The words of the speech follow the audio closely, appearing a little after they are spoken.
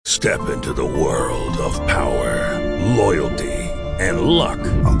Step into the world of power, loyalty, and luck.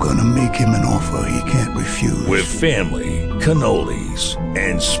 I'm gonna make him an offer he can't refuse. With family, cannolis,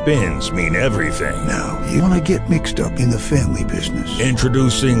 and spins mean everything. Now, you wanna get mixed up in the family business.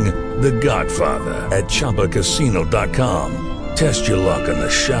 Introducing The Godfather at ChumbaCasino.com. Test your luck in the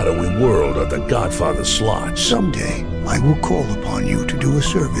shadowy world of The Godfather slot. Someday, I will call upon you to do a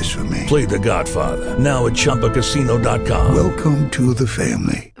service for me. Play The Godfather now at ChumbaCasino.com. Welcome to the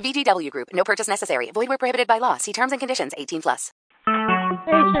family. VGW Group. No purchase necessary. Void where prohibited by law. See terms and conditions. 18+.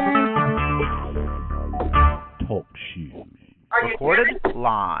 Talk shoes. Recorded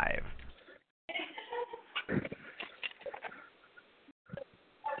live.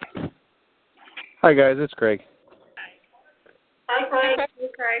 Hi guys, it's Craig. Hi, Craig. Hey,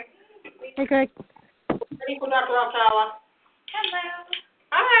 Craig. Hey, Craig. Ready for Dr. Alcala? Hello.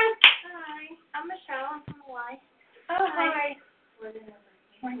 Hi. Hi. I'm Michelle. I'm from Hawaii. Oh, hi. Nice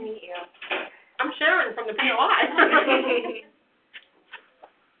to meet you. I'm Sharon from the POI.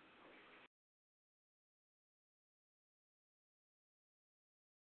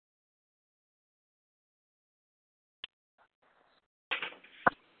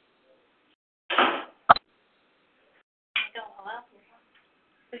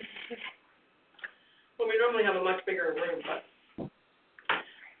 Well, we normally have a much bigger room, but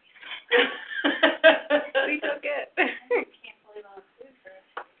We took it. I can't believe all the food for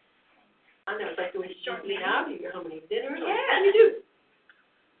us. I know, it's like, do we shortly have? Do you go home and eat dinner? Yeah. What do you do?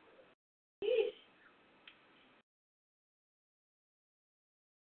 Yeesh.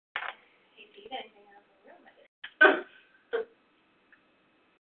 Can't eat anything out of the room.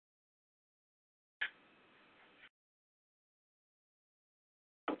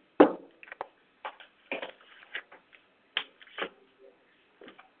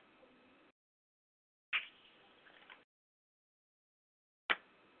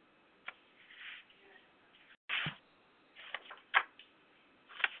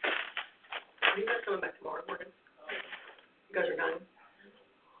 Are you guys coming back tomorrow morning? You guys are done.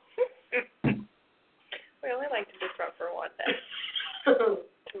 We only like to disrupt for one day.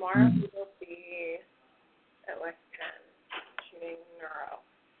 Tomorrow we will be at like 10 shooting neuro.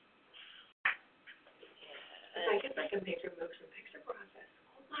 I guess I can picture motion picture process.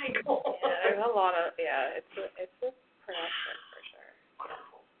 Oh my God. Yeah, there's a lot of it's a production for sure.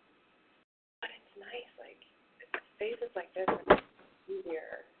 Wow. But it's nice, like spaces like this are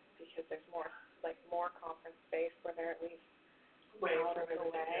easier because there's more conference space where they're at least out of the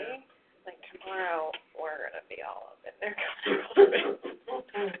way. Like tomorrow we're gonna be all up in their conference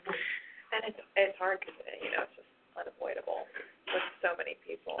space. And it's hard because it's just unavoidable with so many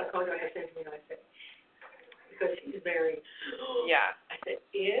people. I called her, I said to me, I said, because she's very, Yeah. I said,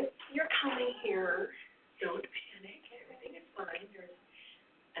 if you're coming here, don't panic, everything is fine, there's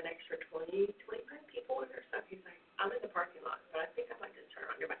an extra 20, 25 people in there, stuff. He's like, I'm in the parking lot, but I think I might just turn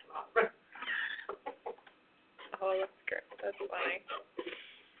around and go back to the hospital. Oh, that's great. That's funny.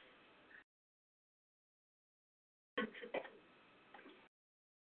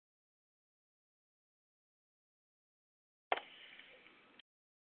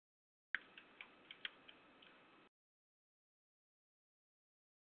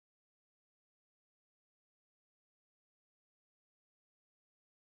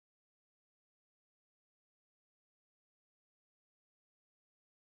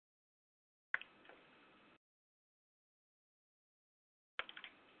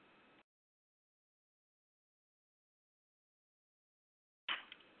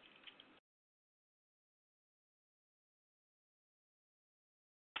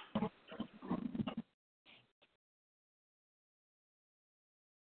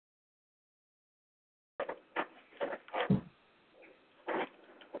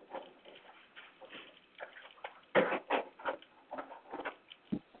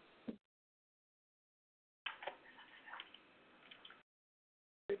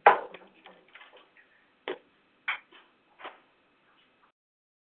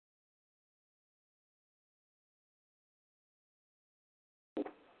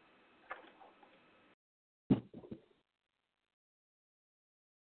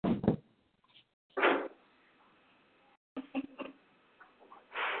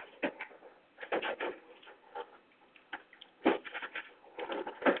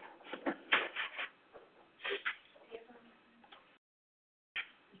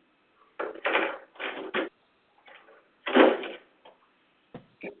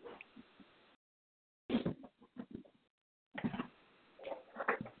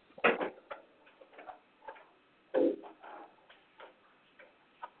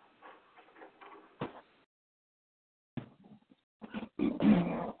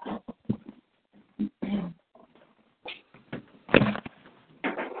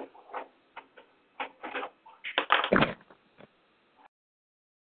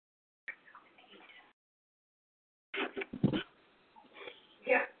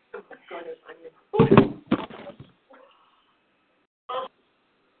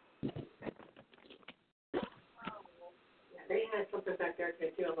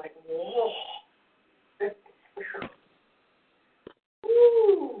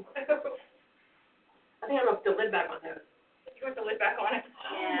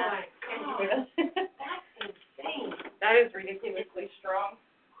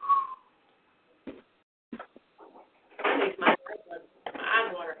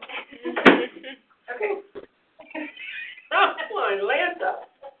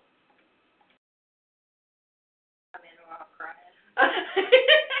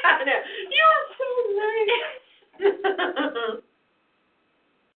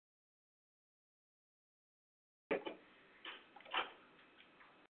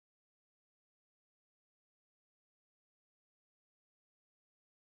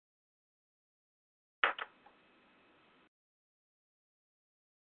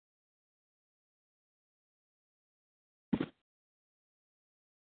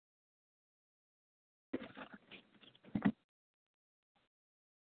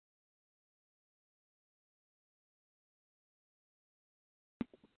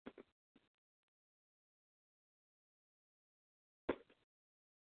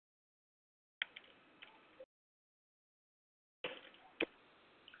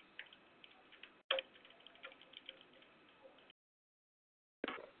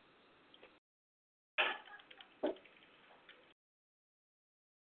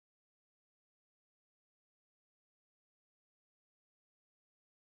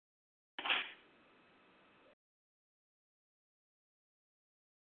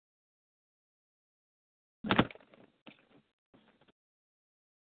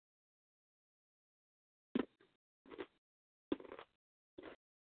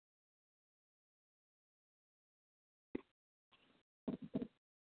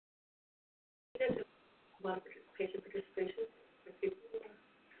 lot of patient participation with people?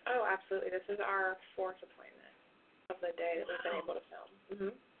 Oh, absolutely. This is our 4th appointment of the day that we've been able to film.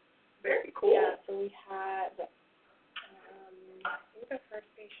 Mm-hmm. Very cool. Yeah, so we had, I think the first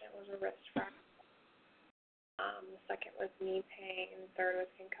patient was a wrist fracture. The second was knee pain, third was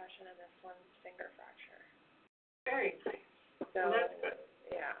concussion, and this one's finger fracture. Very nice. So, well, that's good.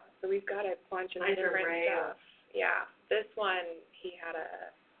 Yeah, so we've got a bunch of nice different array stuff. Yeah, this one, he had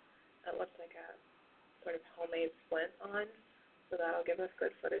it looks like a sort of homemade splint on, so that'll give us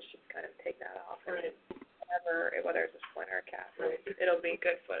good footage to kind of take that off. Right. And whether it's a splint or a cast, right. it'll be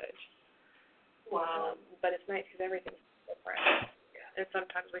good footage. Wow. But it's nice because everything's different. Yeah. And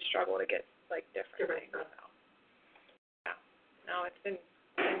sometimes we struggle to get, like, different things. Stuff. So. Yeah. No, it's been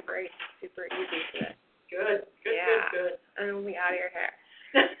great. Super easy today. Good. Good. And we'll be out of your hair.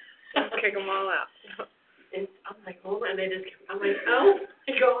 Just kick them all out. And I'm like, hold on. I'm like, oh, my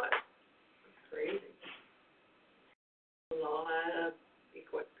God. That's crazy. A lot of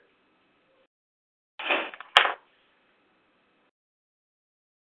equipment.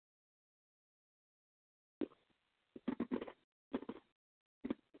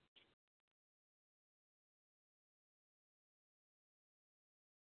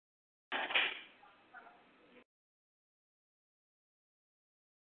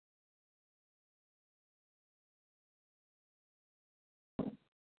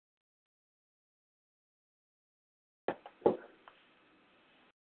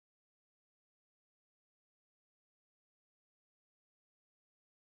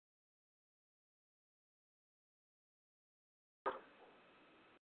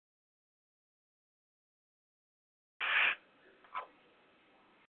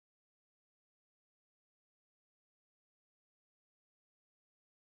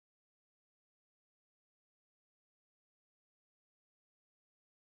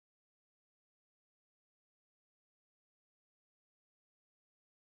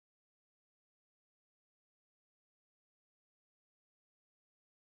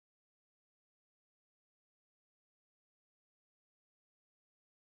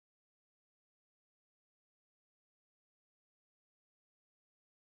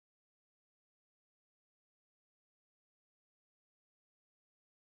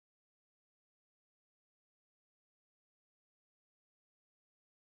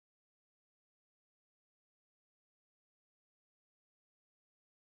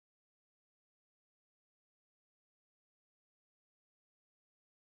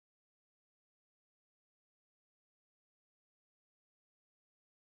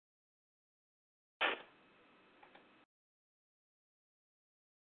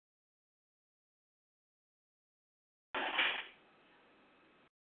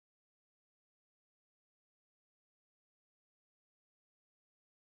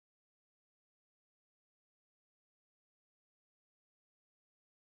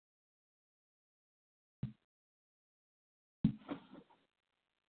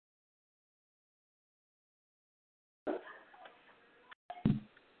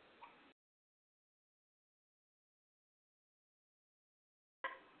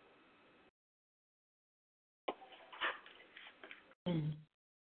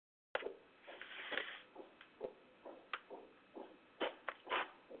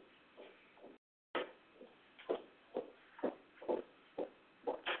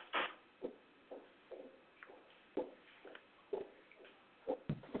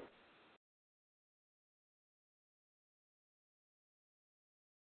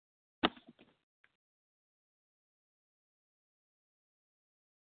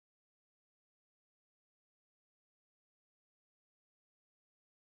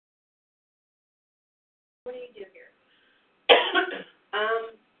 What do you do here?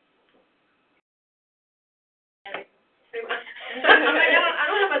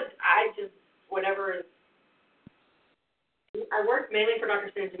 Whatever is. I work mainly for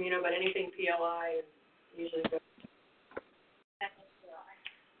Dr. Santamino, but anything PLI is usually good.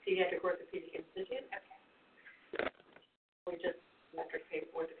 Pediatric Orthopedic Institute. Okay. We just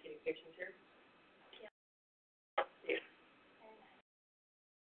orthopedic patients here. Yeah.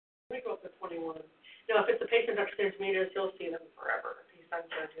 We go up to 21. No, if it's a patient, Dr. Santamino, he'll see them forever. If he's done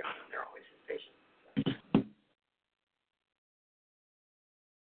surgery on them, they're always his patients.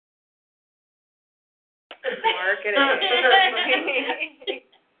 Marketing.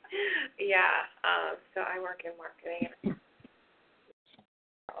 Yeah, so I work in marketing. And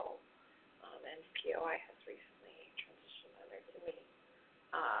POI has recently transitioned over to me.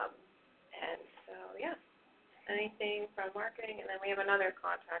 And so, yeah, anything from marketing. And then we have another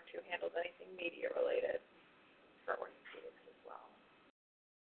contact who handles anything media related for orthopedics as well.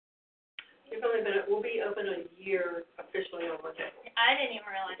 You we'll be open a year officially on Monday. I didn't even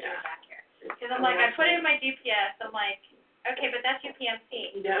realize you were back here. Because I'm like, I put it in my GPS. I'm like, okay, but that's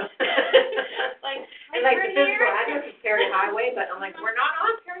UPMC. No. Like, and like the physical address is Perry Highway, but I'm like, we're not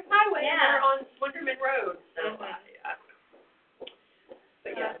on Perry Highway. Yeah. We're on Winterman Road. So, yeah.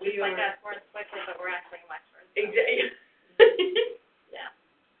 But yeah, we are. Like us, we're in Swiftly, but we're actually in Wexford. So. Exactly. Yeah.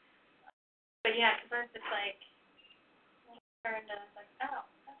 But yeah, because I was just like, turned and I was like, oh,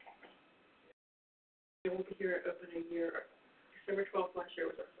 okay. We'll be here open a year. December 12th last year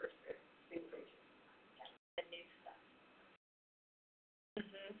was our first day. The new stuff.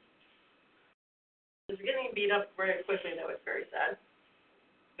 Mm-hmm. It's getting beat up very quickly, though. It's very sad.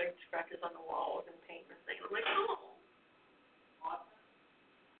 Big scratches on the walls and paint and things. I'm like, oh.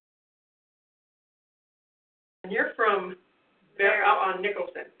 And you're from out on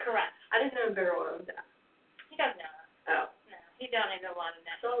Nicholson. Correct. I didn't know Barrow owned that. He doesn't know. Oh. No, he donated a lot of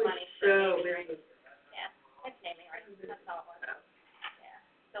that money. So big. Yeah, it's naming rights. That's all it was. Oh. Yeah,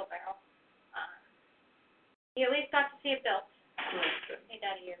 Bill Barrow. He at least got to see it built. That's good. He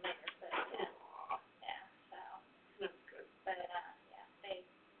died a year later, but yeah. Yeah, so. That's good. But, yeah, they.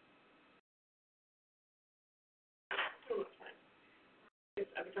 Oh, that's fine.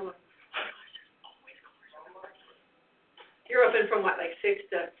 Every time you're open from what, like 6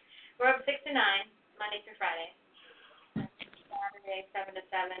 to? We're up 6 to 9, Monday through Friday. Saturday 7 to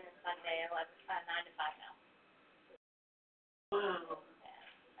 7, and Sunday 9 to 5 now. Wow. Yeah,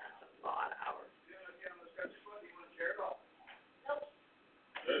 that's a lot of hours.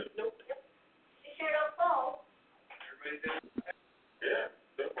 Nope. You sure don't fall. Everybody did? Yeah.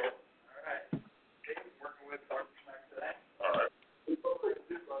 All right. Working with Dr. Schmack today. All right.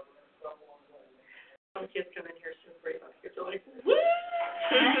 Some kids come in here so brave up here, so like, woo!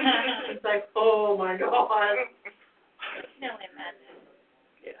 It's like, oh my God. No, imagine.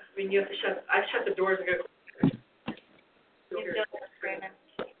 Yeah, I mean, you have to I shut the doors and go. You still screaming.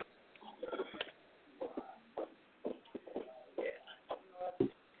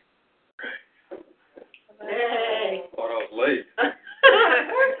 Hey. Thought I was late. Of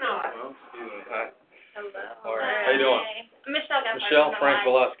course not. Well, excuse me. Hi. Hello. All right. How you doing? Michelle Frank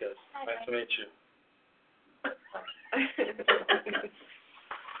Velasquez. Hi, nice to meet you.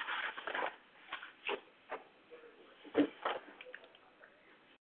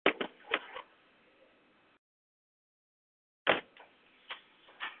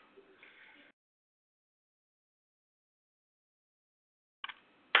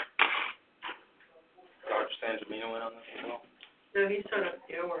 Dr. Sanjamino in on this as well? No, he's trying to,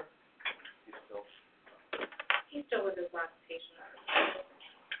 or He's still with his last patient.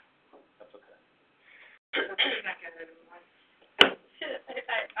 That's okay.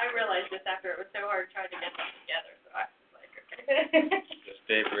 I realized this after it was so hard trying to get them together, so I was like, okay. Is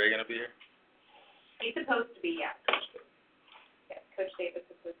Dave Gray going to be here? He's supposed to be, yeah. Yeah, Coach Davis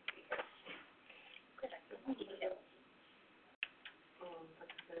is supposed to be here.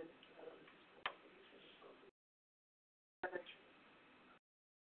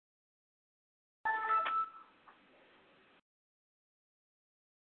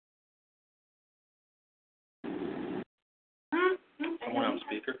 Someone on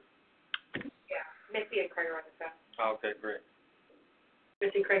speaker? Yeah, Missy and Craig are on the phone. Oh, okay, great.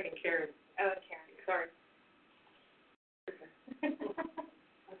 Missy, Craig, and Karen. Oh, Karen, sorry.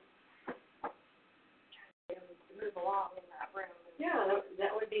 Move along in that room. Yeah,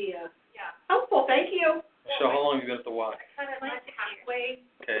 that would be Yeah. helpful. Thank you. Michelle, how long have you been at the Y? Kind of like halfway.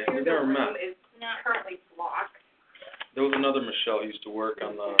 Okay, we never met. Is Not currently blocked. There was another Michelle who used to work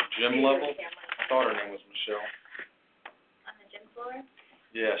on the gym level. I thought her name was Michelle. on the gym floor.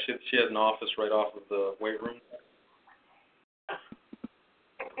 Yeah, she had an office right off of the weight room.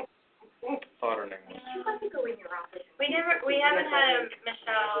 Thought her name was. You have to go in your office. We haven't had a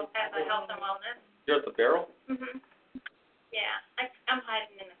Michelle as a health and wellness. You're at the Barrel? Mhm. Yeah, I'm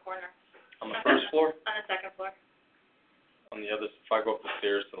hiding in the corner. On the first floor? On the second floor. On the other, if I go up the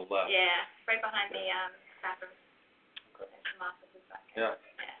stairs to the left. Yeah, right behind the bathroom. Okay. There's some offices back there.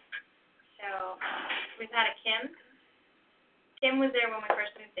 Yeah. So we've had a Kim. Kim was there when we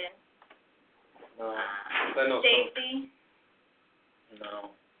first moved in. No. I know some. Stacy.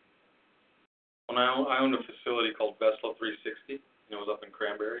 No. When I owned a facility called Vesla 360, and it was up in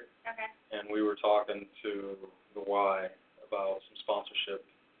Cranberry, Okay. and we were talking to the Y about some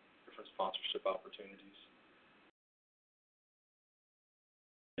different sponsorship opportunities.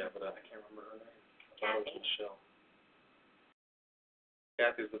 Yeah, but I can't remember her name. I thought it was Michelle.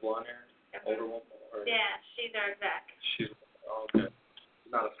 Kathy's the blonde-haired, older woman? Or Yeah, she's our exec. She's, okay.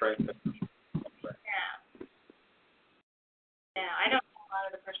 She's not a strength coach. Yeah. Yeah, I don't know a lot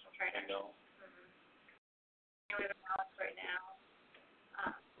of the personal trainers. No. I live in Dallas right now.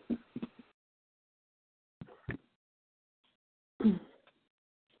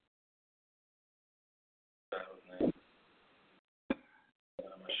 That was nice.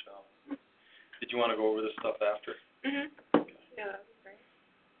 Michelle. Did you want to go over this stuff after? Mhm. Yeah, that was great.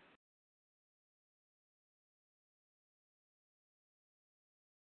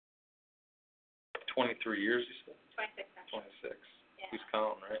 23 years, you said? 26 actually. 26. Yeah. Who's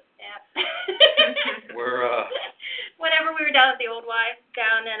counting, right? Yeah. We're, Whenever we were down at the old Y,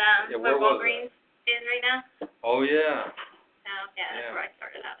 down at where where was Walgreens is right now. oh, yeah. That's Yeah. where I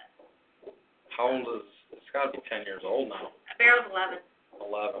started out at. How old is, it's got to be 10 years old now. Barrel's 11.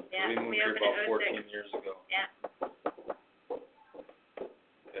 11. Yeah, We moved we here opened about in 14 years ago. Yeah.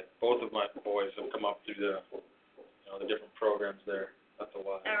 Okay. Both of my boys have come up through the, the different programs there at the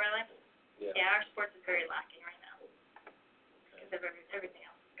Y. Oh, really? Yeah. Yeah, our sports is very lacking right now because of everything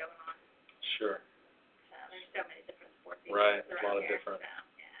else that's going on. Sure. So there's so many different sports. Right. A around lot of here, different so,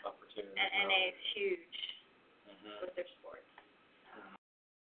 yeah. opportunities. And NA is huge Mm-hmm. with their sports.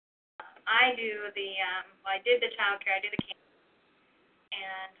 I do the, I did the child care, I do the camp,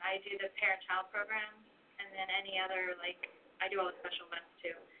 and I do the parent-child programs, and then any other, like, I do all the special events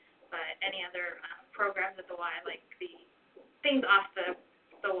too, but any other programs at the Y, like the things off the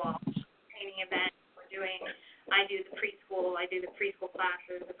wall, painting events we're doing. I do the preschool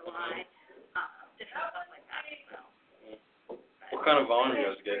classes at the Y, different stuff like that. So. What kind of volume are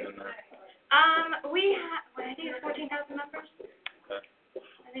you guys getting in there? We have, I think it's 14,000 members. Okay.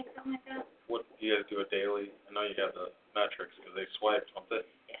 I think something like that. What do you guys do a daily? I know you have the metrics because they swipe, don't they?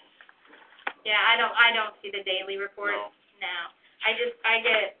 Yeah. Yeah, I don't see the daily reports. No.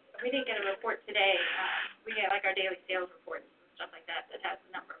 We didn't get a report today. We get like our daily sales reports and stuff like that has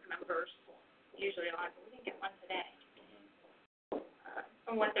the number of members usually on, but we didn't get one today.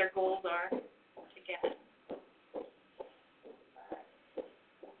 And what their goals are to get.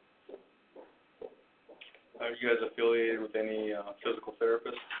 Are you guys affiliated with any physical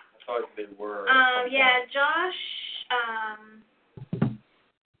therapists? I thought they were. Yeah, Josh, I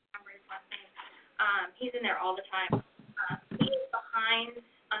remember his last name. He's in there all the time. He's behind,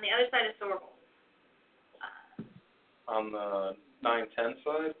 on the other side of Sorrel. On the 910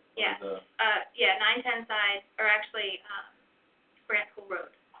 side? Yeah. 910 side, or actually, Brant School Road.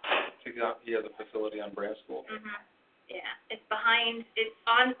 He has a facility on Brant School? Mhm. Yeah, it's behind,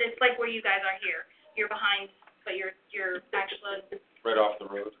 it's like where you guys are here. You're behind, but you're actually Right off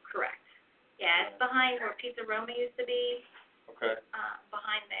the road? correct. Yeah, it's behind where Pizza Roma used to be. Okay.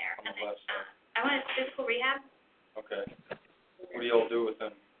 Behind there. On the left side. I went to physical rehab. Okay. What do y'all do with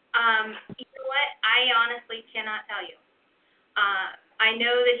them? You know what? I honestly cannot tell you. I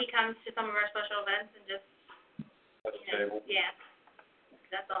know that he comes to some of our special events and just. At the table? Yeah.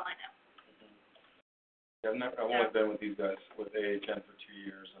 That's all I know. Yeah, I've only been with these guys with AHN for 2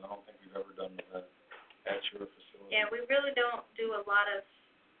 years, and I don't think we've ever done that at your facility. Yeah, we really don't do a lot of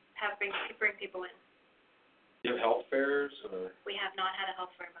bring people in. Do you have health fairs, or? We have not had a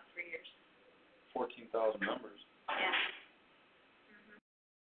health fair in about 3 years. 14,000 members. Yeah.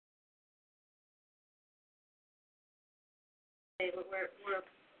 We're a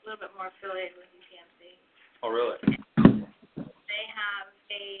little bit more affiliated with UPMC. Oh, really? They have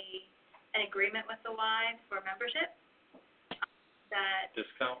an agreement with the Y for membership.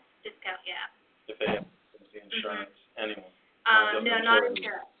 Discount? Discount, yeah. If they have the insurance, anyone? No, not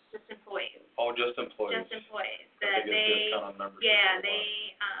insurance, just employees. Oh, just employees? Just employees. That they get a discount on membership? Yeah,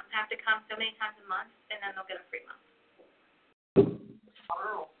 they have to come so many times a month, and then they'll get a free month.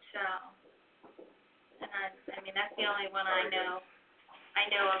 Wow. So, and I mean, that's the only one I know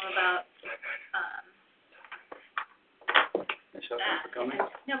of about, Thanks for coming.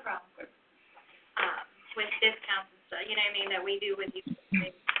 no problem. With discounts and stuff, you know what I mean, that we do with you.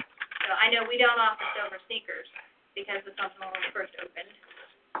 So I know we don't offer silver sneakers because it's something when we first opened.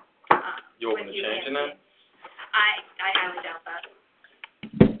 You open to changing that? I highly doubt that.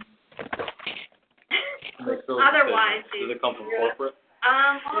 Otherwise, dude. does it come from corporate?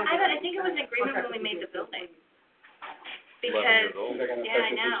 Well, I think it was an agreement when we made the building. Because, yeah,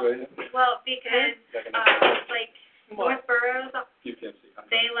 I know. Well, because, like, North Boroughs,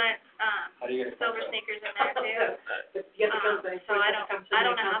 they let, silver sneakers in there too. So I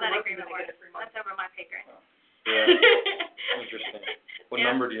don't know how that agreement works. That's over my pay grade. Yeah. Interesting. What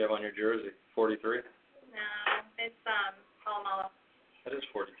number do you have on your jersey? 43? No, it's, Palomalo. That is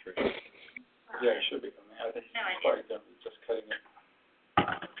 43. Yeah, it should be coming out. No, I didn't. Just cutting it.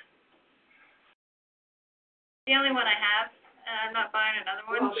 The only one I have, I'm not buying another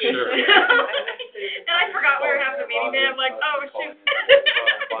one. Oh, sure. And I forgot we were having a meeting there. I'm like, oh, shoot.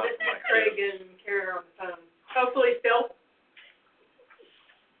 Craig and Kara on the phone.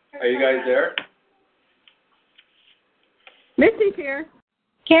 you guys there? Missy's here.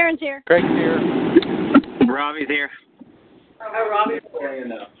 Karen's here. Craig's here. Robbie's here. Oh, Robbie's here.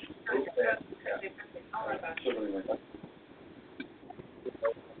 No. Are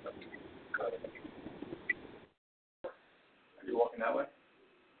you walking that way?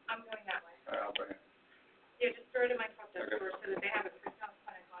 I'm going that way. All right, I'll bring it. Yeah, just throw it in my front door so that they have it for South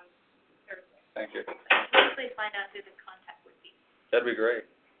Clinic on Thursday. Thank you. Mostly find out who the contact would be. That'd be great.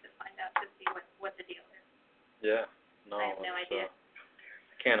 To find out to see what the deal is. Yeah. No. I have no idea.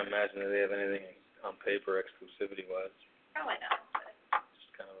 I can't imagine that they have anything on paper exclusivity-wise. Probably not, but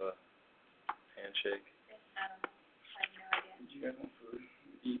Just kind of a handshake. I don't know. I have no idea. Did you guys want food?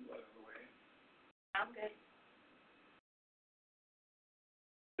 Eat while we're away. I'm good.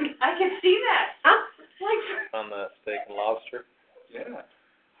 I can see that. On the steak and lobster? Yeah.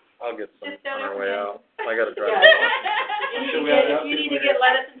 I'll get some Just don't on our way overdo out. I got to drive. If you need to get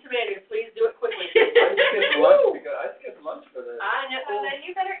lettuce and tomatoes, please do it quickly. I just get lunch for this. I know. Well, then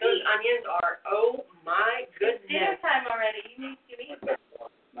you better Those eat. onions are, oh my It's dinner goodness, time already. You need to eat.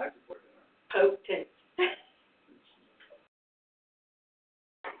 Night before dinner. potent.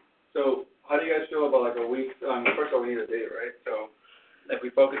 So, how do you guys feel about like a week? First of all, we need a date, right? So, if we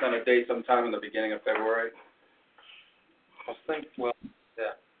focus on a date sometime in the beginning of February, I think, well,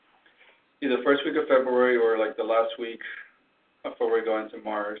 yeah, either first week of February or like the last week before we go into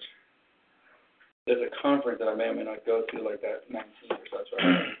March. There's a conference that I may or may not go to, like that 19th or so, so I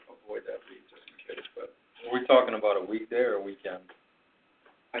can avoid that week just in case. But are we talking about a weekday or a weekend?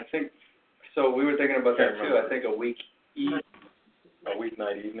 I think so. We were thinking about that too. I think a week evening. A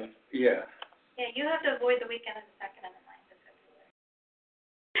weeknight evening. Yeah. Yeah, you have to avoid the weekend of the 2nd and the 9th of February.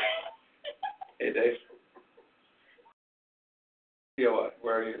 Hey, Dave. Yeah, what?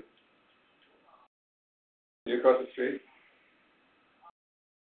 Where are you? You across the street?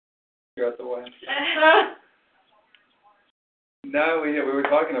 You're at the Y. No, we were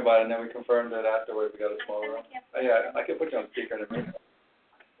talking about it, and then we confirmed that afterwards we got a small room. Oh, yeah, I can put you on speaker in a minute.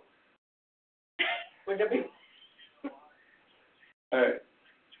 Would that be? All right.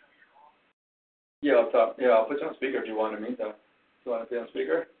 Yeah, I'll put you on speaker if you want in the meantime. You want to be on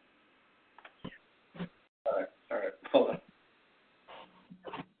speaker? All right, hold on.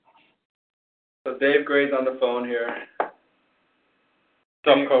 So Dave Gray's on the phone here.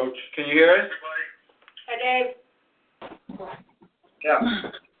 What's up, Coach? Can you hear us? Hi, Dave. Yeah.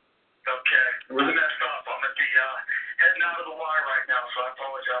 Okay. I messed up. I'm at the heading out of the wire right now, so I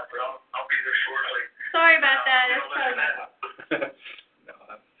apologize, but I'll be there shortly. Sorry about that. It's fine. No,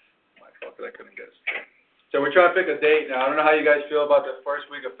 that's my fault that I couldn't get it. So we're trying to pick a date now. I don't know how you guys feel about the first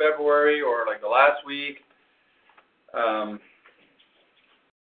week of February or like the last week.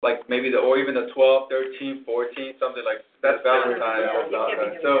 Like maybe or even the 12th, 13th, 14th, something like that's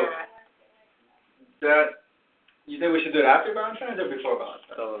Valentine's. So that you think we should do it after Valentine's or before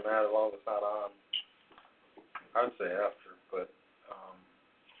Valentine's? Doesn't matter as long as it's not on. I would say after, but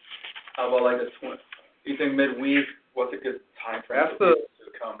how about like the 20th? You think midweek? What's a good time frame to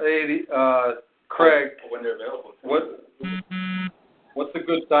come? Hey, Craig, when they're available. What's a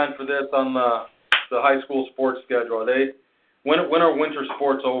good time for this on the high school sports schedule? When are winter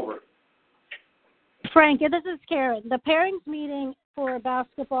sports over? Frank, this is Karen. The pairings meeting for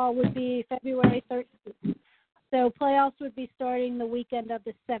basketball would be February 13th. So playoffs would be starting the weekend of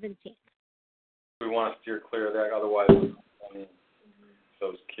the 17th. We want to steer clear of that, otherwise, I mean,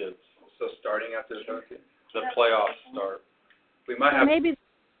 those kids. So starting after the 17th? The playoffs start. We might have. Maybe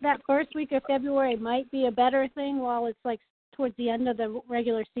that first week of February might be a better thing while it's like towards the end of the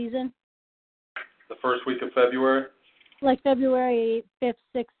regular season. The first week of February? Like February 5th,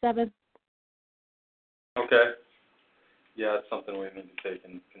 6th, 7th. Okay. Yeah, that's something we need to take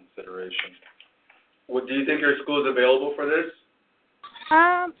into consideration. Well, do you think your school is available for this?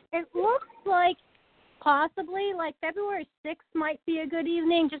 It looks like possibly like February 6th might be a good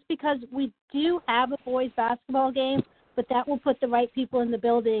evening just because we do have a boys basketball game, but that will put the right people in the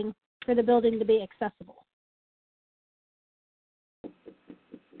building for the building to be accessible.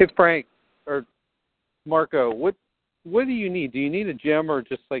 Hey, Frank, or Marco, what do you need? Do you need a gym or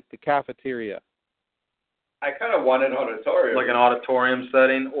just like the cafeteria? I kind of want an auditorium. Like an auditorium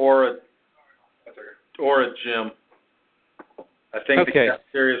setting or a gym. I think the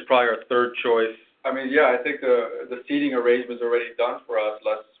cafeteria is probably our third choice. I mean, yeah, I think the seating arrangement's already done for us,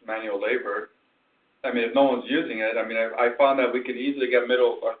 less manual labor. I mean, if no one's using it, I mean, I found that we could easily get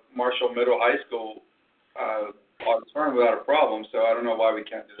Marshall Middle High School auditorium without a problem, so I don't know why we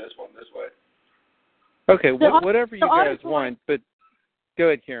can't do this one this way. Okay, whatever you guys want, but Go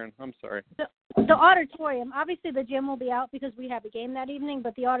ahead, Karen. I'm sorry. The auditorium, obviously the gym will be out because we have a game that evening,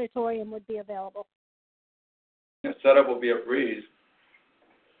 but the auditorium would be available. The setup will be a breeze.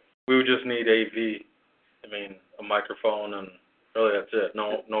 We would just need AV. I mean, a microphone, and really that's it.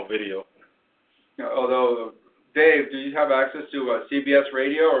 No video. Although, Dave, do you have access to CBS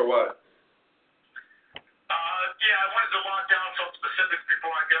radio or what? Yeah, I wanted to lock down some specifics before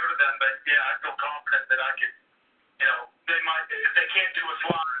I go to them, but yeah, I feel confident that I could, they might, if they can't do us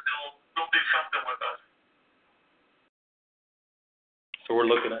live, they'll do something with us. So we're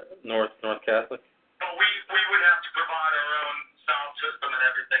looking at North Catholic? Well, we would have to provide our own sound system and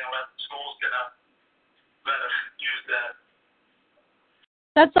everything, unless the school's going to let us use that.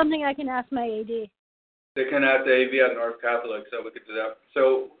 That's something I can ask my AD. They can add the AV at North Catholic, so we could do that.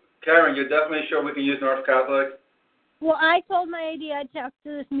 So, Karen, you're definitely sure we can use North Catholic? Well, I told my AD I'd talk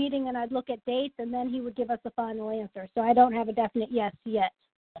to this meeting and I'd look at dates, and then he would give us a final answer. So I don't have a definite yes yet.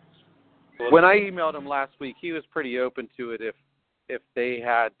 When I emailed him last week, he was pretty open to it if they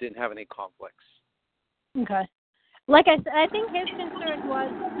didn't have any conflicts. Okay. Like I said, I think his concern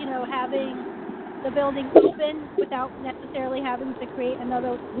was, having the building open without necessarily having to create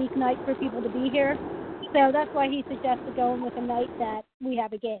another weeknight for people to be here. So that's why he suggested going with a night that we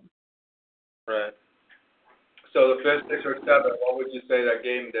have a game. Right. So the 5th, 6th, or 7th, what would you say that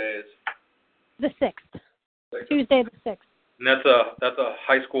game day is? The 6th. Tuesday the 6th. And that's a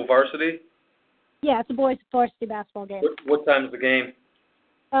high school varsity? Yeah, it's a boys' varsity basketball game. What time is the game?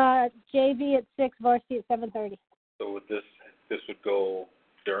 JV at 6, varsity at 7:30. So would this would go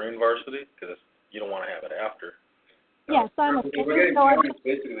during varsity? Because you don't want to have it after. Yeah, simultaneously.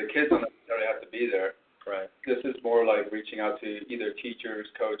 Basically, the kids don't necessarily have to be there. Right. This is more like reaching out to either teachers,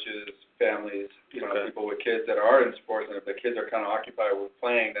 coaches, families, people with kids that are in sports, and if the kids are kind of occupied with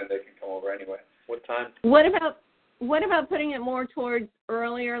playing, then they can come over anyway. What time? What about putting it more towards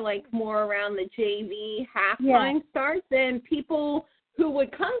earlier, like more around the JV halftime starts? Then people who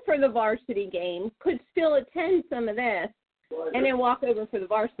would come for the varsity game could still attend some of this and then walk over for the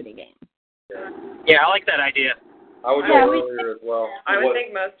varsity game. Yeah, I like that idea. I would go earlier as well. I would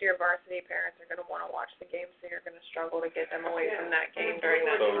think most of your varsity parents are going to want to watch the game, so you're going to struggle to get them away from that game during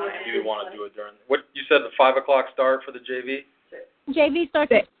that time. So you would want to do it during. What you said, the 5 o'clock start for the JV? JV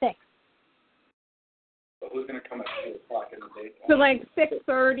starts at 6. So who's going to come at 2 o'clock in the day? So like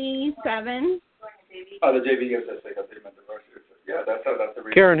 6:30, 7. Oh, the JV gives us like a 3-month varsity. Yeah, that's the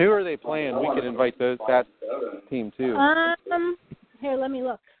reason. Karen, who are they playing? We could invite that team too. Here, let me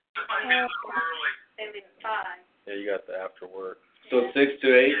look. They leave at 5. Yeah, you got the after work. So 6 to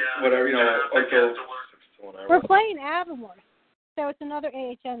 8, whatever, until 6 to whenever. We're playing Avonworth, so it's another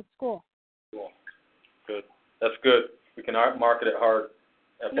AHN school. Cool. Good. That's good. We can market it hard.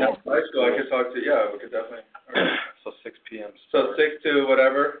 At high school, I could talk to, we could definitely. So 6 p.m. So 6 to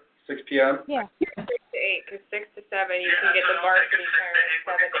whatever, 6 p.m.? Yeah. 6 to 8, because 6 to 7 you can get the varsity parents,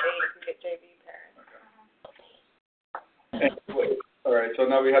 7 to 8 you can get JV parents. Okay. All right, so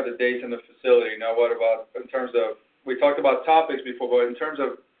now we have the dates and the facility. Now what about in terms of, we talked about topics before, but in terms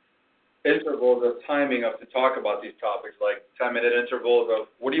of intervals of timing to talk about these topics, like 10-minute intervals of,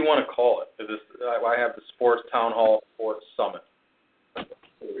 what do you want to call it? Because I have the Sports Town Hall Sports Summit.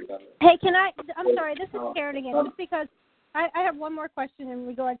 Hey, I'm sorry, this is Karen again, just because I have one more question in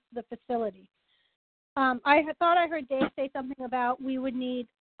regards to the facility. I thought I heard Dave say something about we would need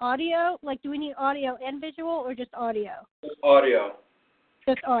audio. Like, do we need audio and visual or just audio? Just audio.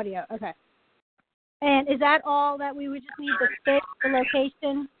 Just audio, okay. And is that all that we would just need, the space, the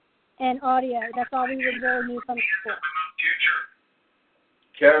location, and audio? That's all we would really need from the school.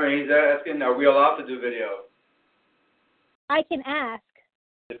 Karen, he's asking, are we allowed to do video? I can ask.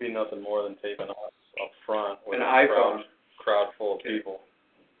 It'd be nothing more than taping us up front with an iPhone. Crowd full of people.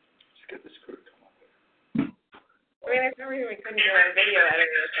 Just get this crew to come up there. I mean, there's no reason we couldn't do a video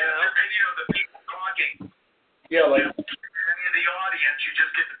editor channel. Video of the people talking. Yeah, like. Any of the audience, you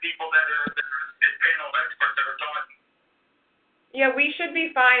just get the people that are the panel experts that are talking. Yeah, we should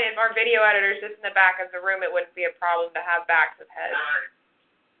be fine if our video editor's just in the back of the room. It wouldn't be a problem to have backs with heads. Right.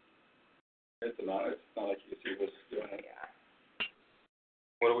 It's not like you see what's doing it. Yeah.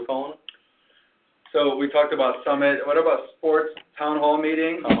 What are we calling it? So we talked about summit. What about sports town hall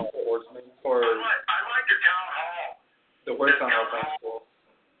meeting? Sports meeting. Or I like the town hall. The word town hall sounds cool.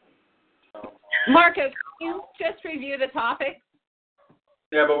 Marco, can you just review the topic?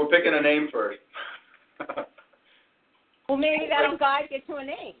 Yeah, but we're picking a name first. Well, maybe that'll guide you to a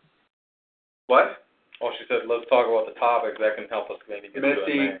name. What? Oh, she said, let's talk about the topics. That can help us maybe get to a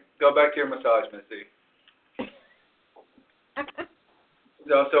name. Missy, go back to your massage, Missy.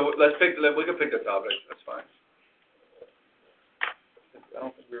 So we can pick the topic. That's fine. I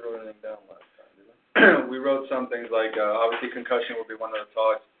don't think we wrote anything down last time, did we? We wrote some things like, obviously concussion would be one of the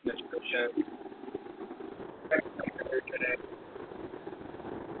talks, nutrition.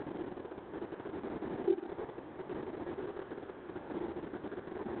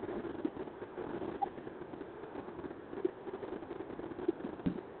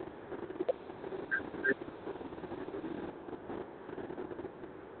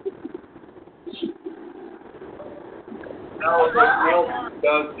 Neil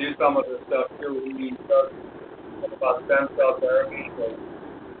does do some of this stuff too. He does about stem cell therapy.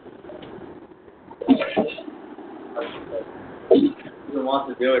 He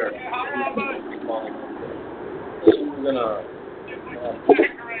wants to do it or not. We're gonna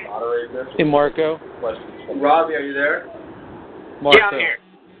moderate this. Hey, Marco. Questions. Robbie, are you there? Marco. Yeah, I'm here.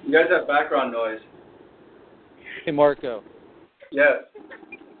 You guys have background noise. Hey, Marco. Yes.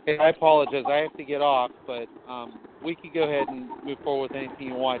 Hey, I apologize. I have to get off, but we can go ahead and move forward with anything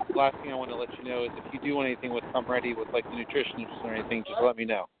you want. The last thing I want to let you know is if you do want anything with Come Ready with like the nutritionist or anything, just let me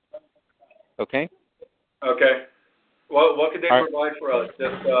know. Okay? Okay. What could they All right. provide for us?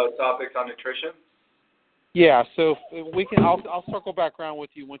 Just topics on nutrition? Yeah, so if we can. I'll circle back around with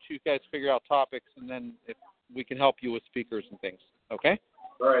you once you guys figure out topics, and then if we can help you with speakers and things. Okay?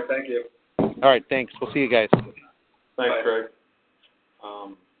 All right. Thank you. All right. Thanks. We'll see you guys. Thanks, Bye. Craig.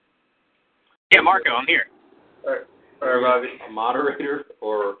 Yeah, Marco, I'm here. All right, Robbie. A moderator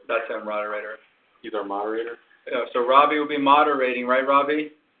or That's him, moderator. he's our moderator? Yeah, so Robbie will be moderating, right,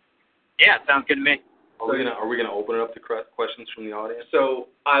 Robbie? Yeah, sounds good to me. Are we gonna open it up to questions from the audience? So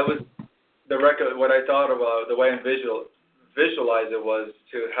what I thought about the way I visualize it was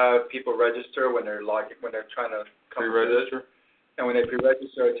to have people register when they're trying to Pre-register? and when they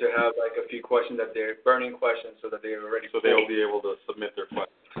pre-register to have like a few questions that they're burning questions so that they're ready. So they'll be able to submit their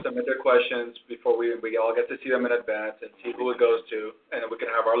questions. Submit their questions before we all get to see them in advance and see who it goes to, and then we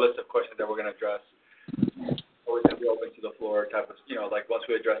can have our list of questions that we're going to address. Or we can be open to the floor type of, like once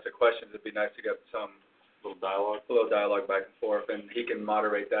we address the questions, it'd be nice to get some little dialogue back and forth, and he can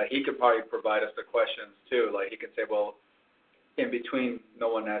moderate that. He could probably provide us the questions too. Like he can say, well, in between no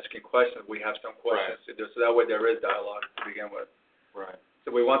one asking questions, we have some questions to do, so that way there is dialogue to begin with. Right.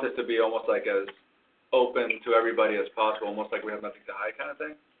 So we want this to be almost like as open to everybody as possible, almost like we have nothing to hide kind of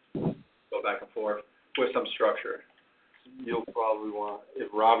thing. Go back and forth with some structure. You'll probably want, if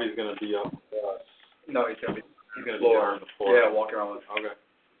Robbie's going to be up with us. No, he's going to be on the floor. Yeah, walking around with us. Okay.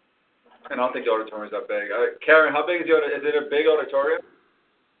 And I don't think the auditorium is that big. Karen, how big is is it a big auditorium?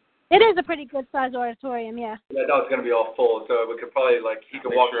 It is a pretty good sized auditorium, yeah. Yeah, no, it's going to be all full, so we could probably, he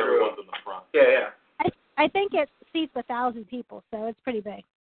could walk through. Everyone's in the front. Yeah. I think it seats 1,000 people, so it's pretty big.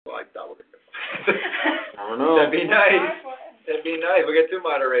 Well, I doubt it. I don't know. That'd be nice. We get two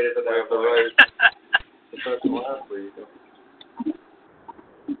moderators at that We have the point. right professional athlete.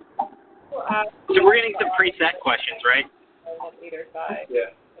 So we're getting some preset questions, right? On either side.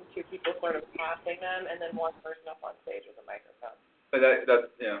 Yeah. And two people sort of passing them, and then one person up on stage with a microphone. But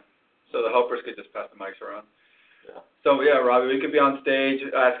that's so the helpers could just pass the mics around. Yeah. So, Robbie, we could be on stage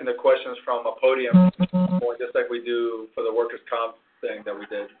asking the questions from a podium, or just like we do for the workers' comp thing that we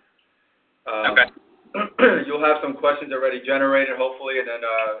did. Okay. You'll have some questions already generated, hopefully, and then,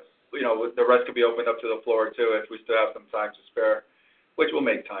 the rest could be opened up to the floor, too, if we still have some time to spare, which will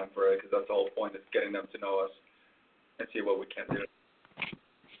make time for it, because that's the whole point, is getting them to know us and see what we can do.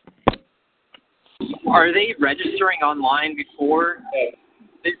 Are they registering online before? Yes.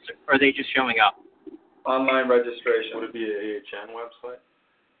 Or are they just showing up? Online registration. Would it be an AHN website?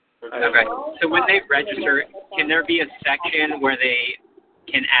 Okay. So when they register, can there be a section where they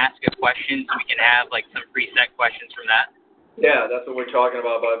can ask a question so we can have some preset questions from that? Yeah, that's what we're talking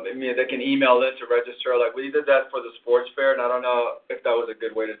about. But I mean, they can email in to register. We did that for the sports fair, and I don't know if that was a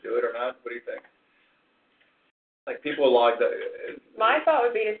good way to do it or not. What do you think? People log that. My thought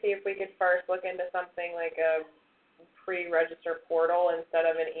would be to see if we could first look into something like a pre-register portal instead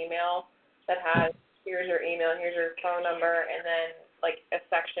of an email that has, here's your email, here's your phone number, and then a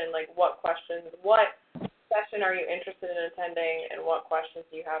section what session are you interested in attending, and what questions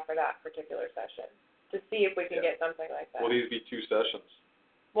do you have for that particular session, to see if we can get something like that. Will these be 2 sessions?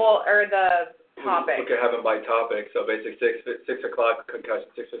 Well, or the topic. We could have them by topic. So basically 6 o'clock concussion,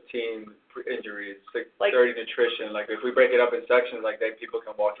 6:15 injuries, 6:30 nutrition. If we break it up in sections, people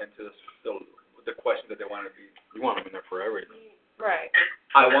can walk into the questions that they want to be. You want them in there for everything. Right.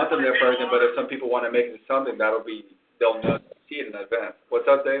 I want them there for everything, but if some people want to make it something, they'll know, see it in advance. What's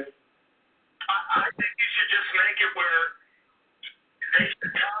up, Dave? I think you should just make it where they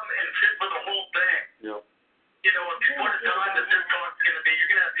should come and sit for the whole thing. Yep. What time that this talk's going to be, you're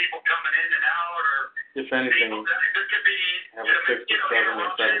going to have people coming in and out, or if anything, have a 6 to 7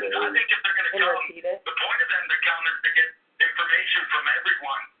 or 7 to 8. I think if they're going to come, the point of them to come is to get information from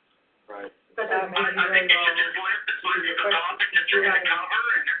everyone. Right. But I think you should just list the topic that you're going to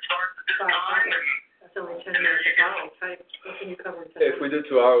cover, and it starts at this time. And that's only 10 minutes to go. What can you cover in 10 minutes? If we do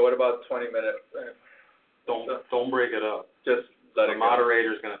 2 hours, what about 20 minutes? Don't break it up. Just let the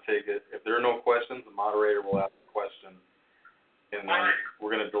moderator's going to take it. If there are no questions, the moderator will ask a question, and then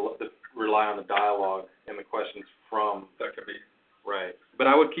we're going to rely on the dialogue and the questions from. That could be. Right. But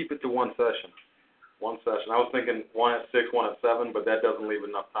I would keep it to one session. I was thinking 1 at 6, 1 at 7, but that doesn't leave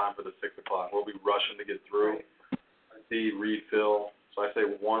enough time for the 6 o'clock. We'll be rushing to get through. See, refill. So I say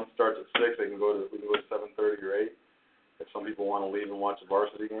 1 starts at 6. We can go to 7:30 or 8. If some people want to leave and watch a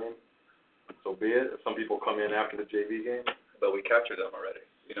varsity game, so be it. If some people come in after the JV game, but we capture them already,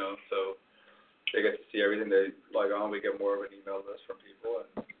 so they get to see everything. They log on. We get more of an email list from people.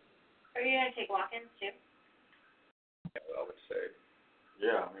 And are you going to take walk-ins too? I would say.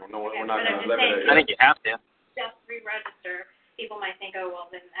 Yeah, we're not going to it. limit it. I think you have to. Just re-register. People might think, oh, well,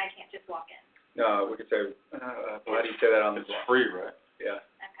 then I can't just walk in. No, we could say, how do you say that on the It's free, right? Yeah.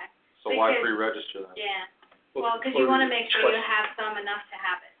 Okay. So why pre-register then? Yeah. Well, because you want to make sure you have some enough to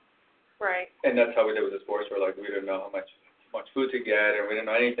have it. Right. And that's how we did with the sports. We're like, we didn't know how much food to get, and we didn't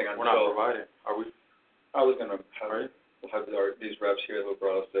know anything until. We're not providing. Are we? I was going to have these reps here who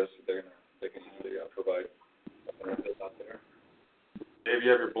brought us this. They can easily provide out there. Dave,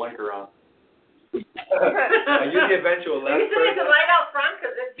 you have your blinker on. Are you the eventual left person? You need the light out front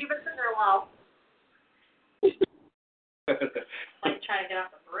because you've been sitting there a while. Like trying to get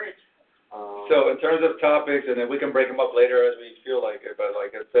off the bridge. So in terms of topics, and then we can break them up later as we feel like it, but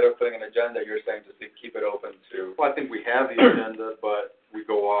like instead of putting an agenda, you're saying just to keep it open to. Well, I think we have the agenda, but we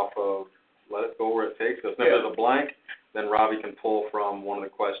go off of, let it go where it takes us. And if there's a blank, then Robbie can pull from one of the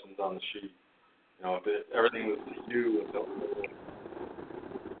questions on the sheet. If everything was to do,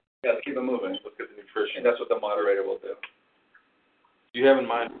 yeah, let's keep it moving. Let's get the nutrition. And that's what the moderator will do. Do you have in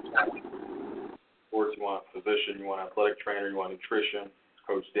mind sports? You want physician, you want athletic trainer, you want nutrition,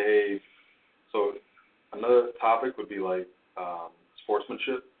 Coach Dave. So another topic would be like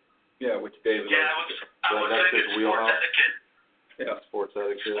sportsmanship. Yeah, which Dave. Yeah, I was thinking sports etiquette. Yeah, sports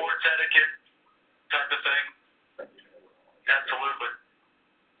etiquette. Sports etiquette type of thing. Absolutely.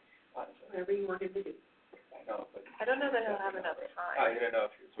 Whatever you wanted to do. I know, but I don't know that he'll have enough time you don't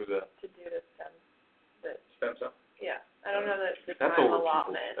know if to do the stem cell. Yeah, I don't know that the That's time what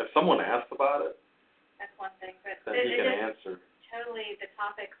allotment. If someone asks about it, That's one thing, but then he it can is answer. totally the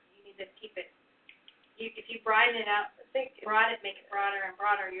topics. You need to keep it. If you broaden it out, make it broader and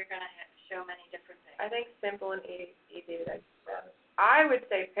broader, you're going to show many different things. I think simple and easy to express. I would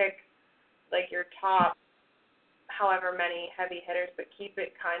say pick like your top however many heavy hitters, but keep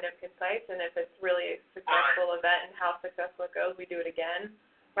it kind of concise, and if it's really a successful event and how successful it goes, we do it again,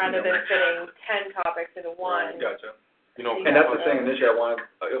 rather than fitting 10 topics into one. Gotcha. And that's the thing, initially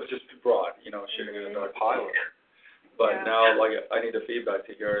it was just too broad, shooting it into a pilot. But now, I need the feedback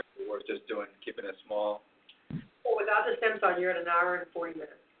to hear we're just keeping it small. Well, without the stem cell, you're at an hour and 40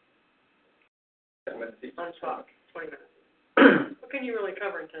 minutes. 10 minutes each. On clock, 20 minutes. What can you really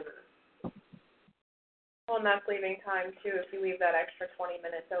cover in 10 minutes? Well, and that's leaving time, too. If you leave that extra 20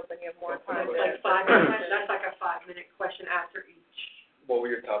 minutes open, you have more time to... Like 5 minutes. That's like a 5-minute question after each. What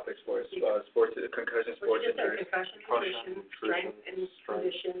were your topics for sports, concussion, sports injuries? Concussion, condition, strength, and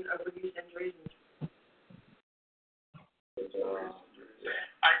condition, overuse injuries.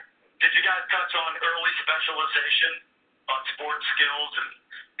 Did you guys touch on early specialization on sports skills? And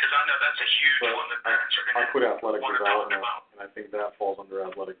because I know that's a huge one that parents are going to I put athletic want to talk development, about. and I think that falls under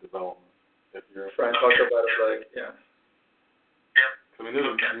athletic development. If you're Frank talked about athletic, yeah. Yep. I mean, there's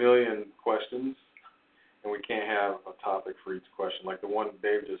a million questions, and we can't have a topic for each question. Like the one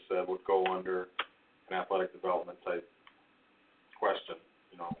Dave just said would go under an athletic development type question,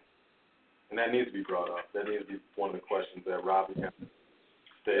 and that needs to be brought up. That needs to be one of the questions that Robbie has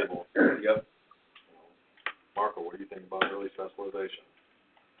stable. Yep. Marco, what do you think about early specialization?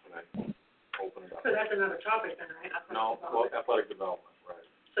 Can I open it up? So that's another topic then, right? No, well, athletic development, right.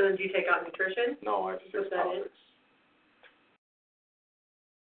 So then do you take out nutrition? No, I have 6 topics.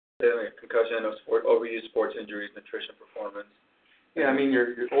 Concussion, overuse, sports injuries, nutrition, performance. Yeah, I mean,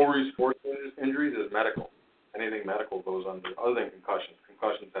 your overuse sports injuries is medical. Anything medical goes under, other than concussions.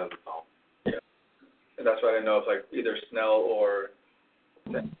 Concussions has its own. Yeah. And that's why I didn't know if either Snell or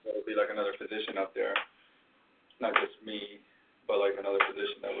there would be another physician up there, not just me, but another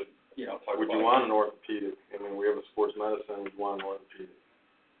physician that would, talk Would about. you want an orthopedic? I mean, we have a sports medicine. Would you want an orthopedic?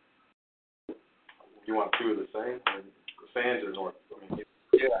 Would you want 2 of the same? I mean, Sands is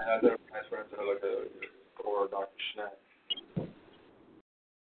Yeah, I know. Nice for him to look at or Dr. Schneck.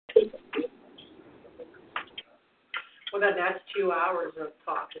 Well, then that's 2 hours of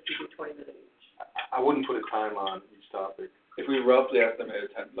talk if you do 20 minutes each. I wouldn't put a time on each topic. If we roughly estimate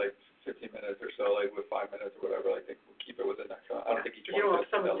 10, like 15 minutes or so, like with 5 minutes or whatever, I think we'll keep it within that. I don't think each You one don't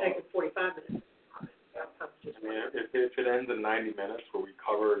want someone taking 45 minutes. I mean, if it ends in 90 minutes where we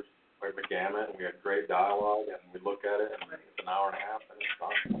covered like the gamut and we had great dialogue and we look at it and it's an hour and a half, then it's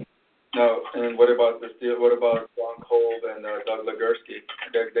fine. No, and then what about this deal? What about John Kolb and Doug Legursky?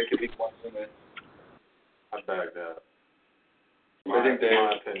 They could be 1 minute. I bag that. I think in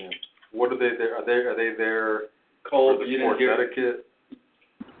my opinion. What are they there? Are they there Kolb, for the you sports didn't hear etiquette?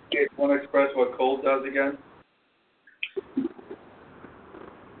 Okay, want to express what Kolb does again?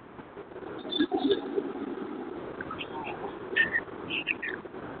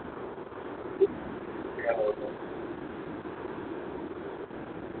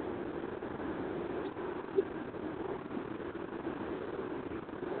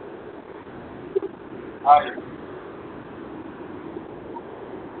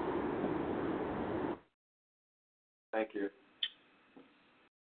 Thank you.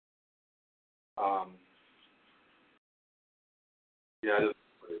 Yeah, I just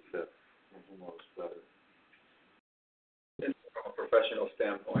put it fifth. Who knows better? From a professional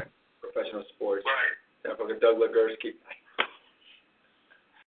standpoint, professional sports. Right. Example, Doug Legursky.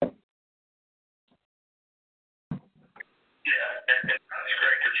 Yeah, and that's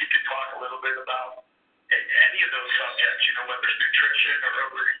great because you could talk a little bit about any of those subjects, whether it's nutrition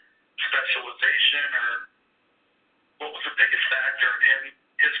or specialization or what was the biggest factor in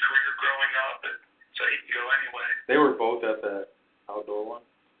his career growing up, and so he can go anyway. They were both at that outdoor one.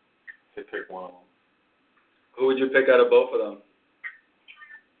 They picked one of them. Who would you pick out of both of them?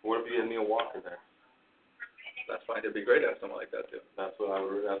 Would it be a Neil Walker there? That's fine. It'd be great to have someone like that too. That's what I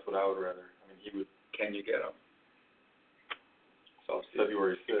would rather. I mean, he would. Can you get him? So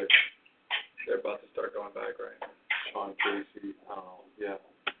February 6th. They're about to start going back, right? Sean Casey. I don't know. Yeah.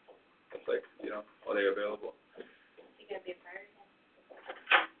 It's like, are they available? You gonna be a priority?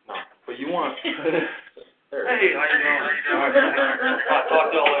 No, but you want. Hey, how you doing? I'll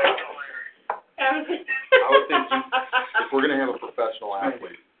talk to you later. I would think if we're going to have a professional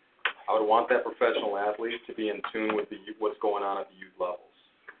athlete, I would want that professional athlete to be in tune with what's going on at the youth levels.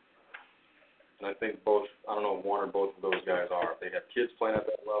 And I think I don't know if one or both of those guys are. If they have kids playing at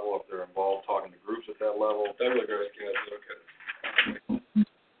that level, if they're involved talking to groups at that level. Doug Legursky has to look at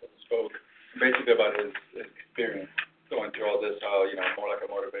spoke basically about his experience going through all this, more like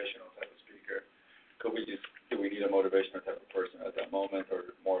a motivational type of speaker. Do we need a motivational type of person at that moment,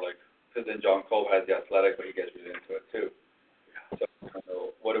 or more like, because then John Kolb has the athletic, but he gets really into it too.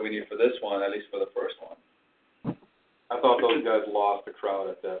 So what do we need for this one, at least for the first one? I thought those guys lost the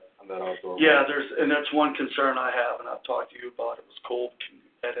crowd on that outdoor. Yeah, that's one concern I have, and I've talked to you about it. Was Kolb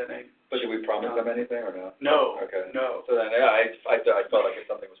at any? But did we promise them anything or no? No. Okay. No. So then, I felt like if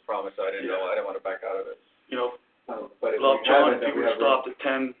something was promised, I didn't know. I didn't want to back out of it. But if John, if you would have stopped at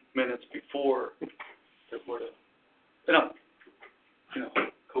 10 minutes before, it would have.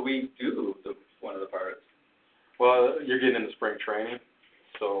 Could we do one of the Pirates? Well, you're getting into spring training,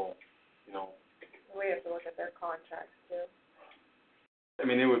 so We have to look at their contracts too. I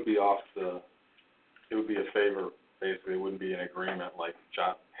mean, it would be a favor, basically. It wouldn't be an agreement like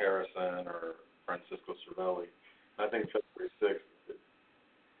John Harrison or Francisco Cervelli. I think February 6th,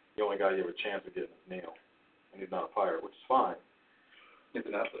 the only guy you have a chance of getting is Neil, and he's not a Pirate, which is fine. He's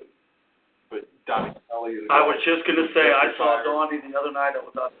an athlete. But Donnie Kelly is. I was just going to say, I saw Donnie the other night. I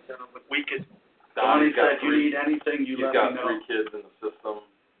was out there with Weekend. Donnie said, you need anything, you let me know. He's got 3 kids in the system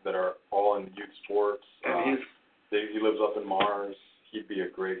that are all in youth sports. And he lives up in Mars. He'd be a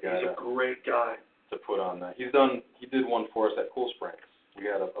great guy. He's a great guy to put on that. He did one for us at Cool Springs. We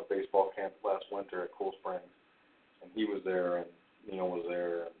had a baseball camp last winter at Cool Springs, and he was there, and Neil was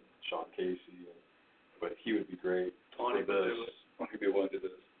there, and Sean Casey. But he would be great. Donnie would be willing to do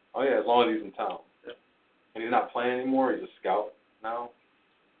this. Oh yeah, as long as he's in town. Yeah. And he's not playing anymore. He's a scout now.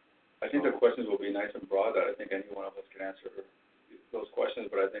 I think the questions will be nice and broad. I think any one of us can answer those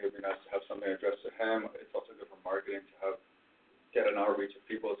questions, but I think it'd be nice to have something addressed to him. It's also good for marketing to get an outreach of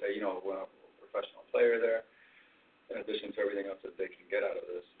people, say, we're a professional player there, in addition to everything else that they can get out of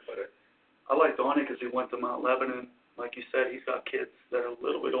this. But I like Donnie because he went to Mount Lebanon. Like you said, he's got kids that are a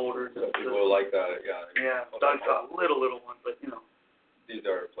little bit older. People will like that, yeah. Yeah, Doug's got a little one, but these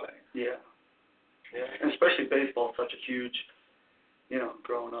are playing. Yeah. Yeah, and especially baseball, such a huge,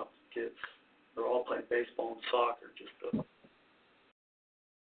 growing up kids, they're all playing baseball and soccer.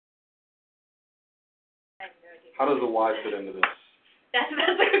 How does the Y fit into this? That's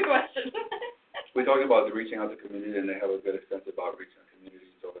a good question. We talked about the reaching out to community, and they have a good extensive outreach in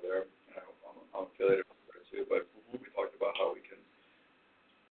communities over there. I'm affiliated with it too, but we talked about how we can,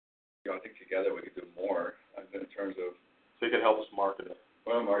 I think together we could do more in terms of. So you could help us market it.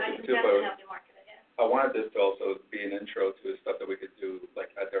 Well, market it too, I can definitely but help you market it, yeah. I wanted this to also be an intro to stuff that we could do,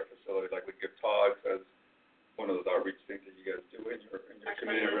 like at their facility, like we give talks as one of those outreach things that you guys do in your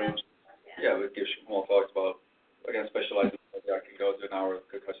community rooms. Yeah, we give small talks about, again, specialized. I can go to an hour of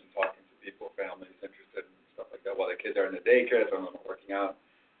concussion talking to people, families interested in stuff like that while the kids are in the daycare, so I'm not working out.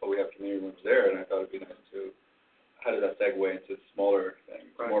 But we have community rooms there, and I thought it'd be nice to. How does that segue into smaller things,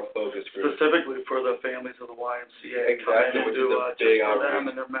 more focused groups? Specifically for the families of the YMCA. Exactly, which is a big for outreach. them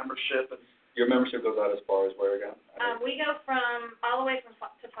and their membership. And your membership goes out as far as where again? We go from all the way to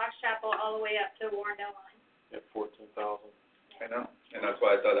Fox Chapel all the way up to Warrendale line. Yeah, 14,000. I know, and that's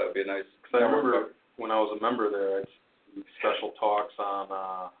why I thought that would be a nice. Because I remember when I was a member there, I'd do special talks on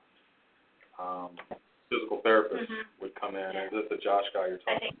physical therapists would come in. Is this the Josh guy you're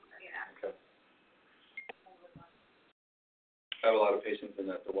talking about? I think so, yeah. Okay. I have a lot of patients in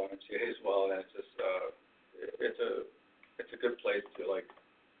the YMCA as well, and it's just it's a good place to like.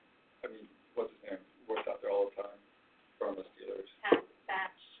 I mean, what's his name? Works out there all the time from the Steelers.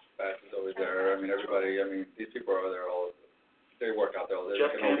 Batch is always there. I mean, everybody. I mean, these people are there all. They work out there all day.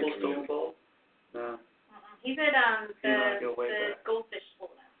 Jeff Campbell's still involved? No. He's at the Goldfish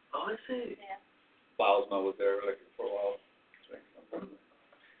School now. Oh, I see. Yeah. Bilesma was there like for a while.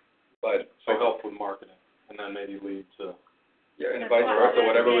 But so help with marketing, and then maybe lead to. Yeah, and vice versa.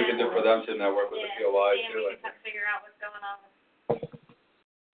 Whatever we can do for them to network with the POI too. We can figure out what's going on.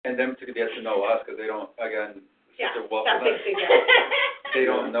 And them to get to know us because they don't. Again, Yeah, such a wealth that's of big them. figure. They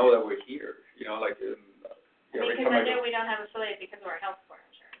don't know that we're here. You know, like. Every Because time I go. know we don't have affiliate because of our health care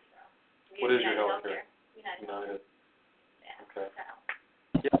insurance. So What is your health care? United. Yeah. Okay. So.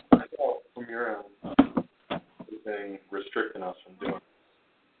 Yeah, I saw from your end, anything restricting us from doing it.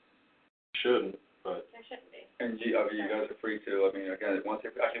 Shouldn't, but. There shouldn't be. And you guys are free to. I mean, again, once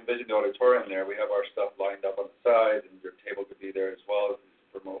I can envision the auditorium there, we have our stuff lined up on the side, and your table could be there as well to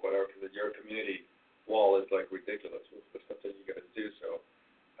promote whatever. Because your community wall is like ridiculous with the stuff that you guys do. So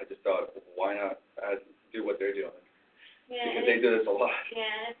I just thought, why not do what they're doing? Yeah, because they do this a lot. Yeah,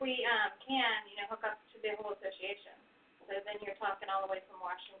 and if we can, hook up to the whole association. So then you're talking all the way from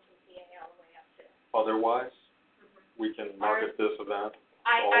Washington, PA, all the way up to. Otherwise, we can market this event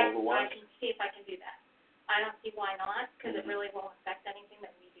all over once. I can see if I can do that. I don't see why not, because it really won't affect anything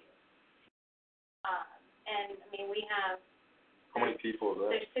that we do. And I mean, we have. How many people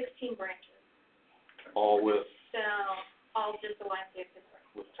are there? There's 16 branches. All with. So all just the YMCA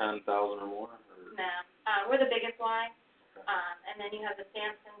Pittsburgh. With 10,000 or more? Or? No, we're the biggest Y. And then you have the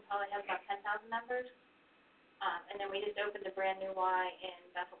Sampson, probably has about 10,000 members. And then we just opened a brand new Y in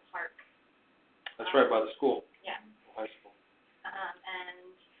Bethel Park. That's right by the school. Yeah. High school.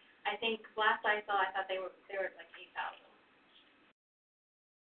 And I think last I saw, I thought they were at like 8,000.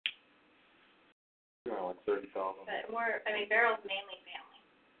 Yeah, like 30,000. But Barrel's mainly family.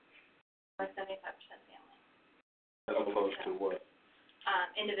 We're 75% family. As opposed to what?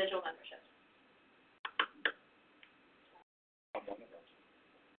 Individual memberships. I'm one of them.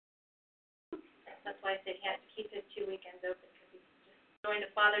 That's why I said he has to keep his 2 weekends open because he's just joined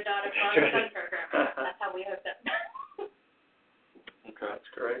a father-daughter, father-son program. That's how we hooked up. Okay. That's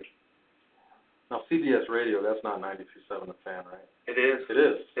great. Now, CBS Radio, that's not 93.7 The Fan, right? It is. It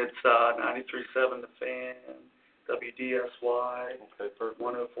is. It's 93.7 The Fan, WDSY, okay, perfect.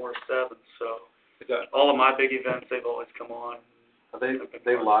 104.7. So all of my big events, they've always come on. Are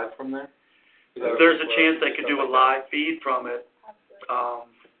they live from there? There's a chance they could do a live feed from it.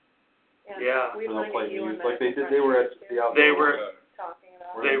 Yeah. And they'll play music like they did. They were at the outdoor.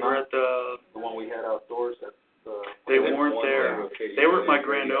 They were at the one we had outdoors at the. They weren't there. They were at my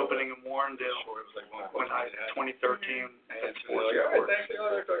grand opening in Warrendale when 2013 at Sports Network.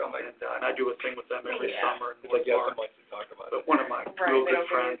 And I do a thing with them every summer in Wood Park. But one of my real good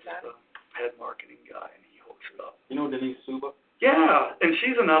friends is the head marketing guy, and he hooks it up. You know Denise Suba? Yeah, and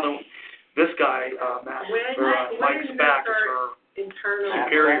she's another. This guy, Mike Spack, is her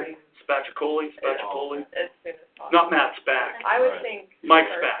superior. Spaccioli. Not Matt Spack. I would think. Mike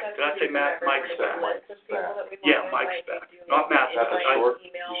Spack. Did I say Mike Spack? Yeah, Mike Spack. Not Matt Spack.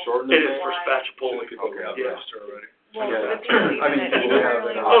 It is for Spaccioli. Yeah.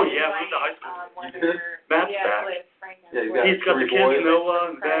 Oh yeah, we went to high school. Matt Spack. Yeah, he's got the kids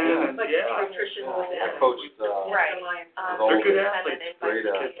Noah and Ben and I coached. They're good athletes. Great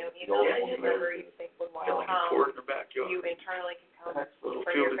Court in their backyard. You internally can come Little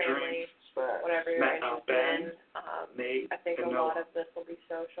for field your of family, dreams. whatever you're interested in. Nate, I think a and lot Noah. of the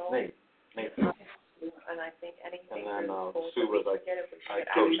if we can get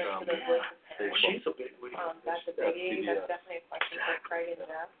access to those voices. She's a big wig. That's a biggie. That's definitely a question for Craig and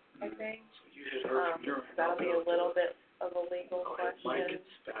Jeff, I think. That'll be a little bit of a legal question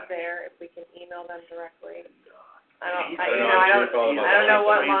there if we can email them directly. I don't know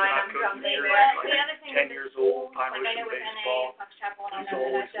what line I'm jumping in. The other thing 10 years old, like I know with NA, Fox Chapel, and all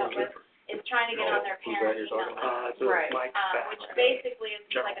that I've dealt with, is trying to get on their parents' email list. Right. Which basically is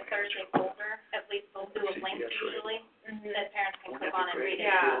just like a Thursday folder. At least they'll do a link usually that parents can click on and read it.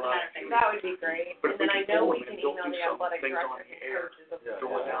 Yeah, that would be great. And then I know we can email the athletic directors and coaches of the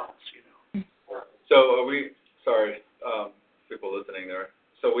school. So are we, sorry, people listening there.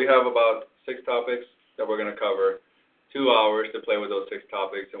 So we have about 6 topics that we're going to cover. 2 hours to play with those 6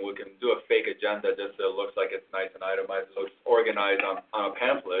 topics, and we can do a fake agenda just so it looks like it's nice and itemized. It looks organized on a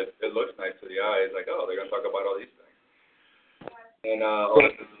pamphlet. It looks nice to the eye. It's like, oh, they're going to talk about all these things. And all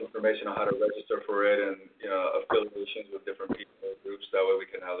this information on how to register for it and, affiliations with different people and groups. That way we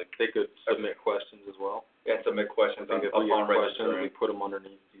can have, they could submit questions as well. Yeah, submit questions I think if we upon get questions, registering. we put them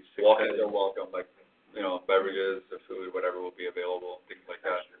underneath these 6 Walk-ins headings. are welcome, like, beverages, the food, whatever will be available, things like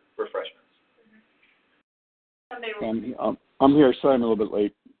that. Refreshments. I'm here. Sorry, I'm a little bit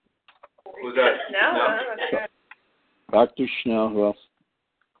late. Who's that? No. Dr. Schnell. Who else?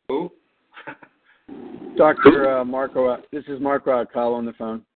 Who? Dr. Marco. This is Marco Alcala on the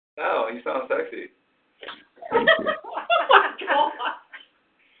phone. Oh, you sound sexy.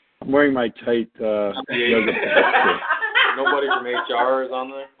 I'm wearing my tight yoga pants. Nobody from HR is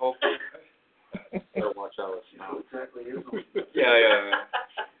on there, hopefully. Better watch out with Schnell. Yeah.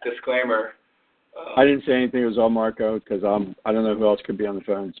 Disclaimer. I didn't say anything. It was all Marco because I don't know who else could be on the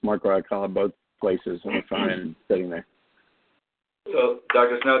phone. It's Marco Alcala both places on the phone and sitting there. So,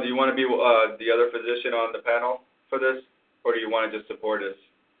 Dr. Snell, do you want to be the other physician on the panel for this, or do you want to just support us?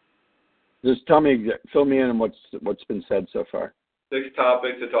 Just fill me in on what's been said so far. 6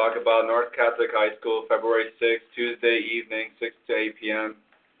 topics to talk about. North Catholic High School, February 6th, Tuesday evening, 6 to 8 p.m.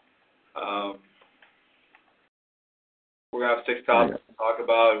 We're going to have 6 topics to talk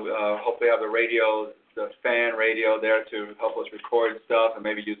about. Hopefully have the fan radio there to help us record stuff and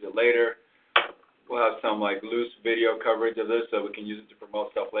maybe use it later. We'll have some loose video coverage of this so we can use it to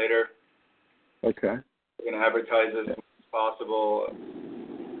promote stuff later. Okay. We're going to advertise this as much as possible.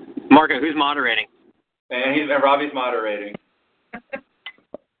 Marco, who's moderating? And Robbie's moderating.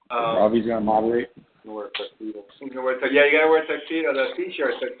 Robbie's going to moderate? You wear a tuxedo. You got to wear a tuxedo, the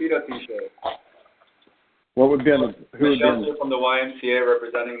tuxedo t-shirt. What would be on the, who would be on Michelle from the YMCA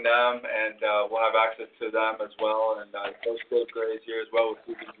representing them, and we'll have access to them as well. And Coach Phil Gray is here as well with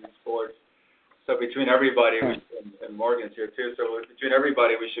CBG Sports. So between everybody, and Morgan's here too, so between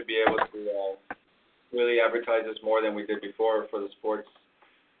everybody we should be able to really advertise this more than we did before for the sports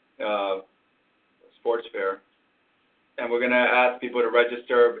fair. And we're going to ask people to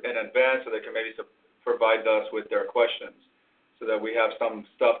register in advance so they can maybe provide us with their questions, so that we have some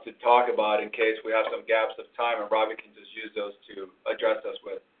stuff to talk about in case we have some gaps of time, and Robbie can just use those to address us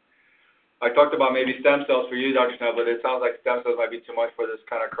with. I talked about maybe stem cells for you, Dr. Snell, but it sounds like stem cells might be too much for this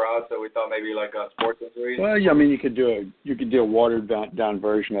kind of crowd, so we thought maybe sports injuries. Well, yeah, I mean, you could do a watered down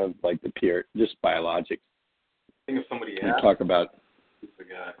version of just biologics. I think if somebody you talk about.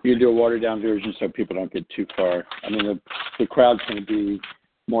 You do a watered down version so people don't get too far. I mean, the crowd's going to be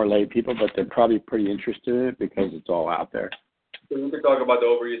more lay people, but they're probably pretty interested in it because it's all out there. So we can talk about the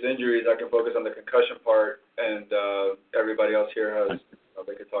overuse injuries. I can focus on the concussion part, and everybody else here has,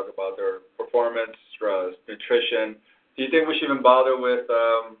 they could talk about their performance, stress, nutrition. Do you think we should even bother with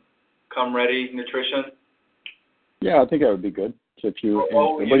Come Ready nutrition? Yeah, I think that would be good. So if you,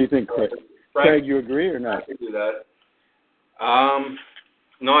 what do you think, Craig? Craig, you agree or not? I can do that.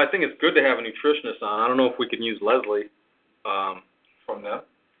 No, I think it's good to have a nutritionist on. I don't know if we can use Leslie. From them?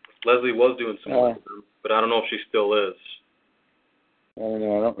 Leslie was doing some work, but I don't know if she still is. I don't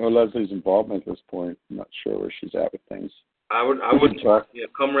know. I don't know Leslie's involvement at this point. I'm not sure where she's at with things. I would. Yeah,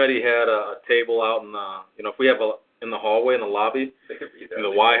 Come Ready had a table out in if we have in the hallway in the lobby.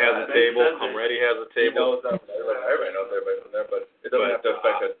 The Y has a table. Come Ready has a table. Everybody knows everybody from there, but it doesn't have to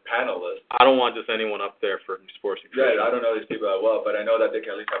affect a panelist. I don't want just anyone up there for sports nutrition. Yeah, I don't know these people that well, but I know that they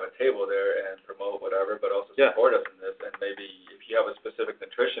can at least have a table there and promote whatever, but also support us in this. And maybe if you have a specific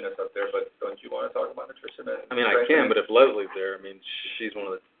nutritionist up there, but don't you want to talk about nutrition? I mean, I can, but if Leslie's there, I mean, she's one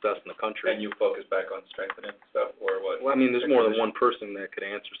of the best in the country. And you focus back on strengthening stuff, or what? Well, I mean, there's more than one person that could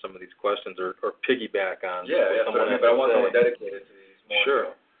answer some of these questions or piggyback on. Yeah, someone but I want someone dedicated to these more. Sure.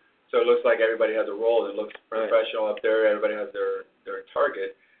 So it looks like everybody has a role. It looks professional up there. Everybody has their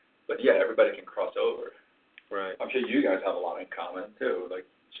target. But yeah, everybody can cross over. Right. I'm sure you guys have a lot in common too.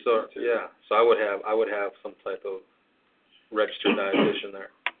 So I would have some type of registered dietitian there.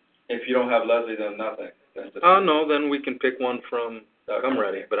 If you don't have Leslie, then nothing. No, then we can pick one from Come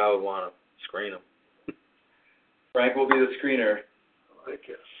Ready, but I would want to screen them. Frank will be the screener. I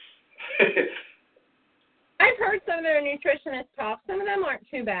guess. I've heard some of their nutritionists talk. Some of them aren't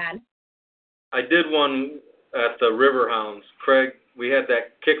too bad. I did one at the Riverhounds. Craig, we had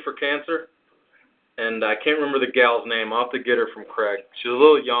that kick for cancer, and I can't remember the gal's name. I'll have to get her from Craig. She's a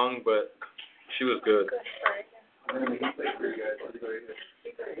little young, but she was good.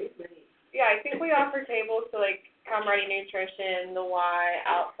 Yeah, I think we offer tables to like Come Ready Nutrition, the Y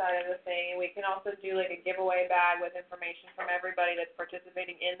outside of the thing. We can also do like a giveaway bag with information from everybody that's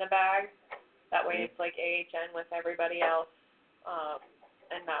participating in the bag. That way it's like AHN with everybody else,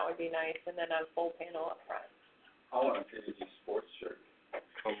 and that would be nice. And then a full panel up front. I want a PG sports shirt.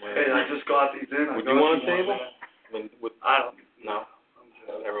 Hey, I just got these in. Would you want a table? I don't. No.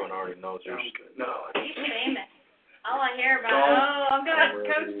 Everyone already knows yours. No. He's famous. All I hear about, I'm going to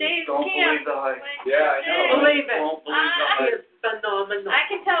Coach Dave's Don't camp. believe the hype. Yeah, I know. Don't believe it. Don't believe the hype. It's phenomenal. I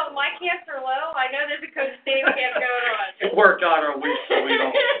can tell my camps are low. I know there's a Coach Dave camp going on. It worked out our week, so we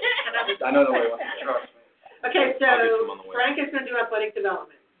don't. I know the way one. Trust me. Okay, so I'll get them on the way. Frank is going to do athletic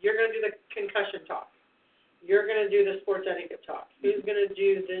development. You're going to do the concussion talk. You're going to do the sports etiquette talk. Who's going to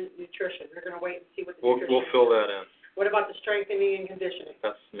do the nutrition? We're going to wait and see what the nutrition We'll fill that in. What about the strengthening and conditioning?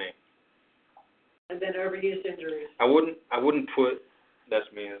 That's me. And then overuse injuries. I wouldn't put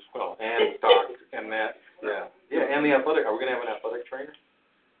that's me as well. And stock and that. Yeah. Yeah, and the athletic. Are we gonna have an athletic trainer?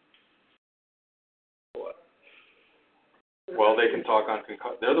 What? Well, they can talk on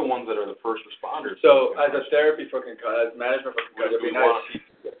concussion. They're the ones that are the first responders. So as a therapy for concussion, as management for concussion, it'd be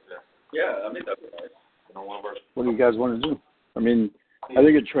nice. Yeah, I mean that'd be nice. What do you guys want to do? I mean, I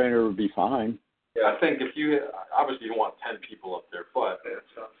think a trainer would be fine. Yeah, I think if you obviously you want 10 people up there, but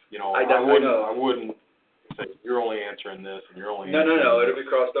you know, I wouldn't say you're only answering this and you're only No, it'll be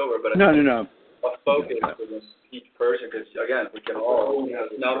crossed over, but No. A focus within each person, because again, we can all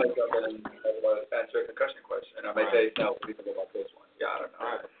now make up and answer a concussion question. And I may say, no, we think about this one. Yeah, I don't know.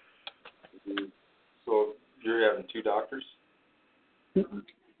 Right. So you're having 2 doctors?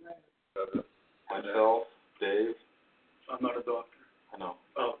 Myself, Dave. I'm not a doctor. I know.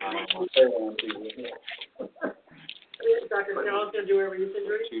 Oh. Dr. Carroll's going to do overuse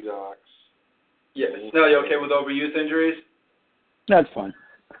injuries? 2 docs. Yeah. Now, you okay with overuse injuries? That's fine.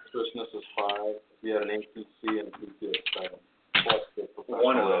 Nutritionist is 5. We had an ATC and a PT is 7.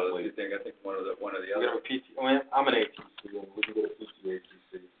 One of those, you think? I think one of the We other. have a PT. I mean, I'm an ATC, and we can get a PT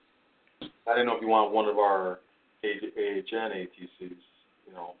ATC. I didn't know if you want one of our AHN ATCs.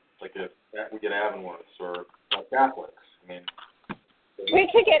 You know, like if we get Avonworths or Catholics. I mean. We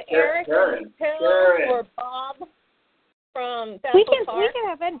could get Eric Karen. or Bob from We Bethel Park. can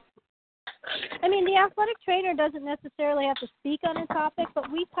have any. I mean, the athletic trainer doesn't necessarily have to speak on a topic,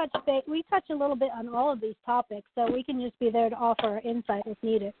 but we touch a little bit on all of these topics, so we can just be there to offer our insight if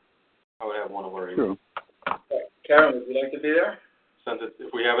needed. I would have one of our. True. Karen, would you like to be there? Since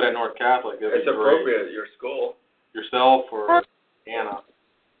if we have it at North Catholic, It's appropriate at your school. Yourself or Anna?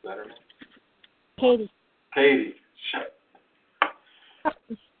 Is that her name? Katie. Shit.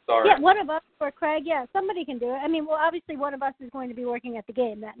 Sorry. Yeah, one of us or Craig. Yeah, somebody can do it. I mean, well, obviously one of us is going to be working at the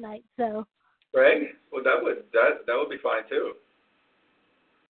game that night, so. Craig? Well, that would be fine too.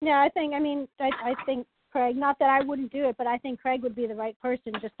 Yeah, I think Craig. Not that I wouldn't do it, but I think Craig would be the right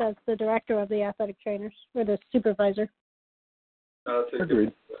person, just as the director of the athletic trainers or the supervisor.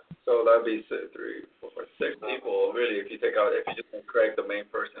 Agreed. So that'd be 3, 4, 6 people. Really, if you just make Craig the main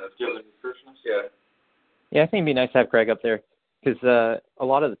person, that's the nutritionist. Yeah. Yeah, I think it'd be nice to have Craig up there because a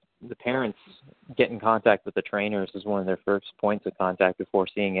lot of the parents get in contact with the trainers as one of their first points of contact before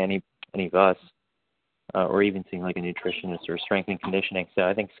seeing any of us, or even seeing like a nutritionist or strength and conditioning. So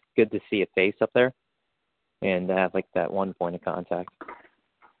I think it's good to see a face up there and to have like that one point of contact.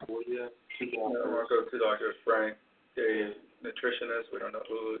 Well, yeah. We'll go 2 doctors, Frank, Dave, nutritionist. We don't know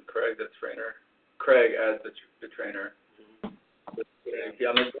who. Craig, the trainer. Craig as the trainer. I'm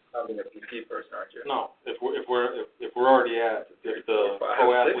not having a PT person, aren't you? No, if we're already at the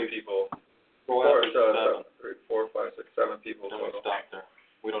pro athlete people. 4, 3, 4, 5, 6, 7 people. Then we stop there.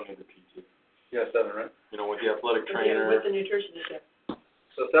 We don't need the PT. Yeah, 7, right? You know, with the athletic trainer. With the nutritionist.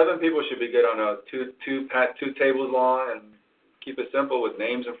 So 7 people should be good on a 2 tables long, and keep it simple with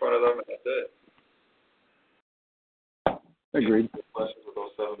names in front of them, and that's it. Agreed. Questions with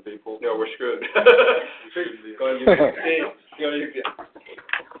those 7 people? No, we're screwed. Are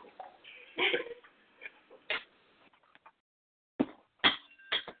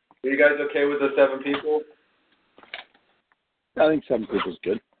you guys okay with the 7 people? I think 7 people is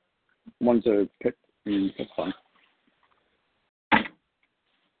good. Ones that are picked, that's fine.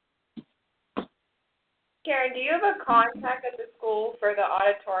 Karen, do you have a contact at the school for the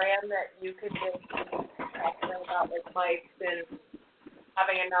auditorium that you could just talk to them about like mics and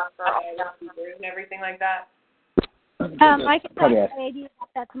having enough for all the speakers and everything like that? I can talk to Katie about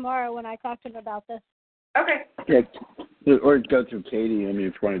that tomorrow when I talk to him about this. Okay. Yeah, or go through Katie. I mean,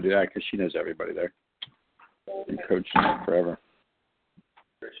 if you want to do that, because she knows everybody there. Been coaching forever.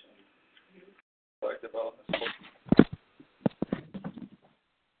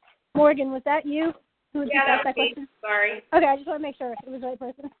 Morgan, was that you? Who Yeah, that was me. question? Sorry. Okay, I just want to make sure it was the right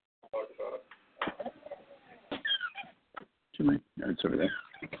person. To me, no, it's over there.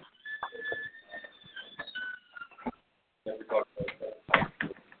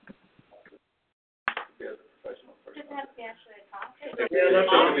 Yeah,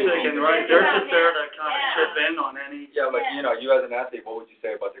 that's what I'm thinking, right? They're just there to kind of chip in on any. Yeah, like, you know, you as an athlete, what would you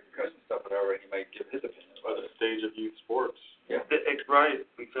say about the concussion stuff, whatever, and he might give his opinion. Or the stage of youth sports. Yeah. Right,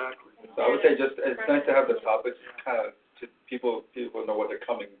 exactly. So I would say just, it's nice to have the topics kind of, to people know what they're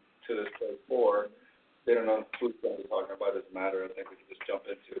coming to this place for. They don't know who's going to be talking about, it doesn't matter. I think we can just jump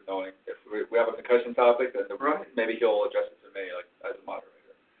into it knowing if we have a concussion topic, then maybe he'll address it to me, like, as a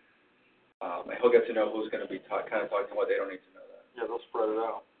moderator. And he'll get to know who's going to be kind of talking what they don't need to know that. Yeah, they'll spread it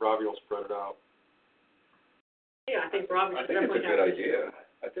out. Robbie will spread it out. Yeah, I think Robbie I should think it's a definitely good have idea.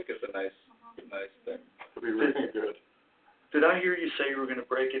 I think it's a nice thing. It'll be really good. Did I hear you say you were going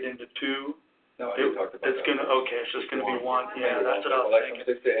to break it into two? No, I talked about it's that. It's just going to be one. Yeah, that's what I was like thinking.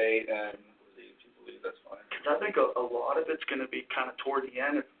 6 to 8, and if you believe that's fine. Because I think a lot of it's going to be kind of toward the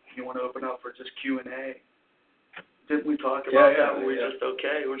end if you want to open up for just Q&A. Didn't we talk about that? Were we just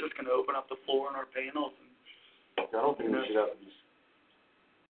okay? We're just going to open up the floor in our panels. I don't think we should have to be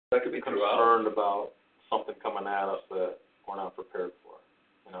that could be concerned about something coming at us that we're not prepared for,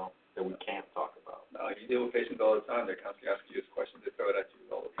 you know, that we can't talk about. No, you deal with patients all the time. They're constantly asking you this question. They throw it at you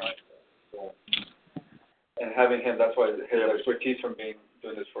all the time. So. And having him, that's why his expertise from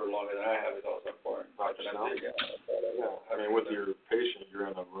doing this for longer than I have is also important. I mean, with your patient,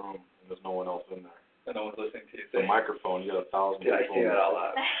 you're in a room and there's no one else in there. And no one's listening to you. The microphone, you got 1,000 people. I see that all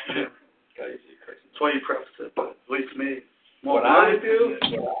out. That's why you preface it, but at least me. What I would do?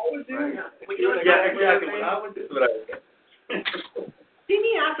 Yeah, exactly. What I would do. See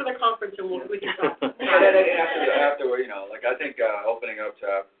me after the conference and we can talk. Afterward, you know, like I think opening up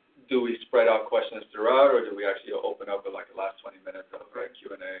to, do we spread out questions throughout, or do we actually open up with like the last 20 minutes of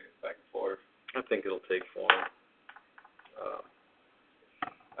Q&A back and forth? I think it'll take form.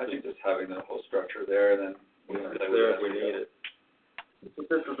 I think just having the whole structure there, and then it's there if we need it.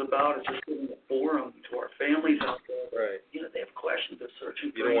 What this is about is just giving a forum to our families out there. Right. You know, they have questions, they're searching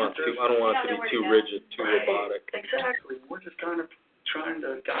You for don't want answers. I don't want it to be too rigid, too robotic. Exactly. We're just kind of trying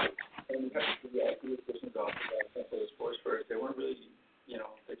to guide. And the questions off the sports first, they weren't really, you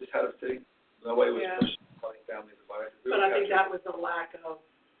know, they just had us sitting. Nobody was pushing telling families about it. But I think that was a lack of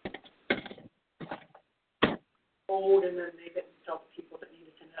hold, and then they didn't tell the people that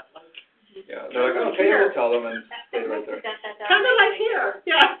needed to know, like. Yeah, they're like, okay, we'll tell them, and stay right there. Kind of like here,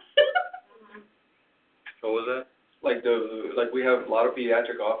 yeah. What was that? Like we have a lot of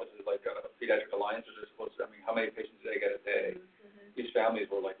pediatric offices, like pediatric alliances are supposed to. I mean, how many patients do they get a day? These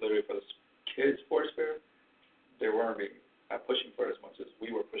families were like literally for the kids' sports fair. They weren't pushing for it as much as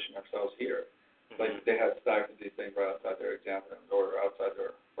we were pushing ourselves here. Like they had stacks of these things right outside their exam rooms or outside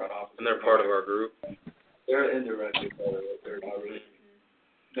their front office. And they're part of our group. They're indirectly part of it. They're not really.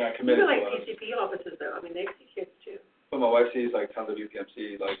 Not committed Even like to us. PCP offices though, I mean, they see kids too. But my wife sees like tons of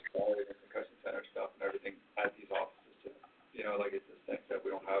UPMC, like concussion center stuff and everything at these offices too. You know, like it's just things that we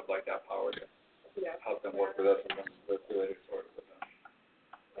don't have like that power to help them work with us and then work through it sort of with them.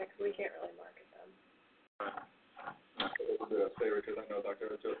 Yeah, 'cause we can't really market them. A little bit of favor because I know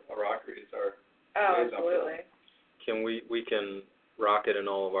Dr. Arakri is our Oh, liaison. absolutely. Can we can rock it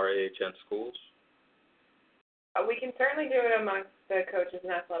in all of our AHN schools? We can certainly do it amongst the coaches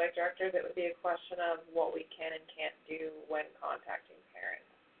and athletic directors. It would be a question of what we can and can't do when contacting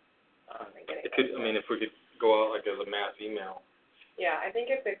parents. And getting It could. I mean, if we could go out like as a mass email. Yeah, I think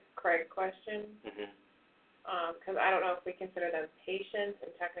it's a Craig question. Because I don't know if we consider them patients,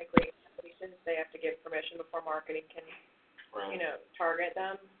 and technically patients, they have to give permission before marketing can, you know, target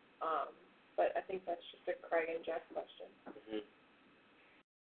them. But I think that's just a Craig and Jeff question.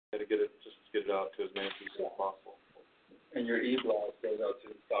 Got to get it out to as many people as possible. And your e-blog goes out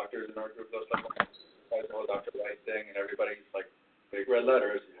to doctors in our group, those stuff. I know Dr. White thing, and everybody's like big red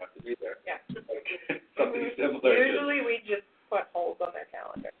letters. You have to be there. Yeah. Like, something similar. Usually we just put holds on their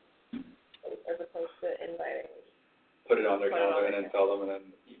calendar as opposed to inviting. Put it on their calendar and then tell them, and then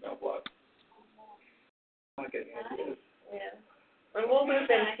email blog. I'm not getting ideas. Yeah. And we'll we'll loop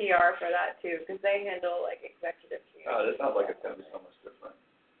in PR for that too, because they handle like executive communication. Oh, this sounds like it's gonna be so much different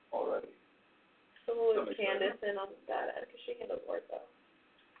already. So we'll loop Candace in on that end, because she handles Ortho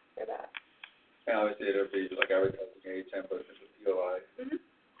for that. And obviously it'll be like advertising AHM, but it's a POI. Mm-hmm.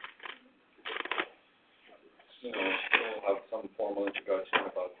 You know, we'll have some formal introduction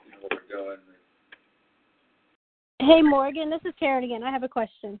about what we're doing. Hey, Morgan, this is Karen again. I have a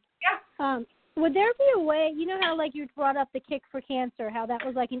question. Yeah. Would there be a way, you know how like you brought up the Kick for Cancer, how that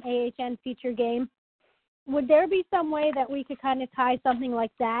was like an AHN feature game? Would there be some way that we could kind of tie something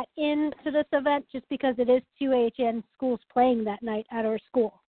like that into this event, just because it is 2 AHN schools playing that night at our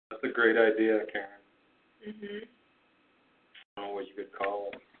school? That's a great idea, Karen. Mhm. I don't know what you could call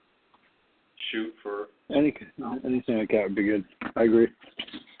it. Shoot for anything like that would be good. I agree.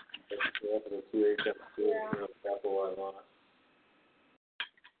 Capitalize on it.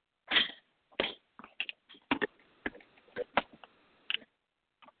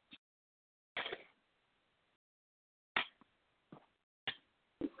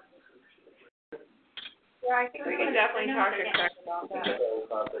 Yeah, I think we can definitely talk to Craig about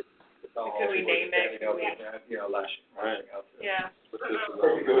that. Could we name it? Last right. Yeah. Make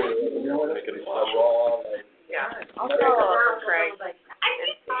it raw. Yeah. I'll follow up with Craig.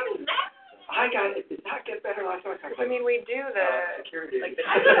 I got it. Did not get better last night. I mean, we do the security. like the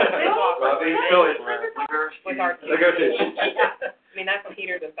with our team. I mean, that's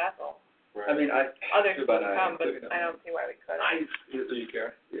Peters and Bethel. I mean, Others can come, but I don't see why we couldn't. Do you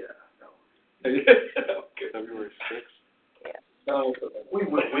care? Yeah. No. February 6th. Yeah. No, we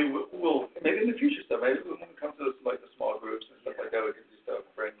will maybe in the future stuff. Maybe when it comes to like the small groups and stuff like that, we can do stuff.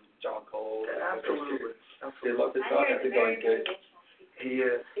 Bring John Cole. Absolutely. They love to talk. I think going good. He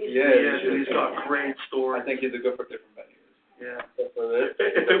is. Yeah, He's got great stories. I think he's a good for different venues. Yeah.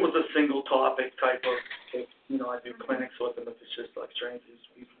 If it was a single topic type of, I do clinics with him. If it's just like strength,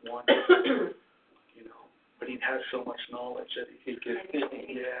 he's one. But he has so much knowledge that he could.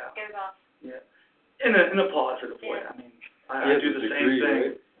 Yeah. Yeah. In a positive way. I mean, I do the same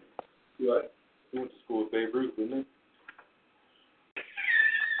thing. Right? He went to school with Babe Ruth, didn't he?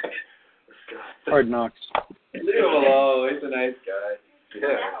 Hard Knocks. Leave him alone. He's a nice guy.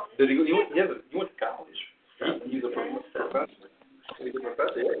 Yeah. Did he go? You went to college. He's a professor. He's a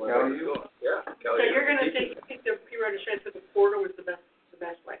professor. Yeah. So you're going to think the pre-registration to the portal is the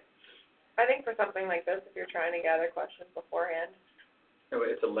best way? I think for something like this, if you're trying to gather questions beforehand.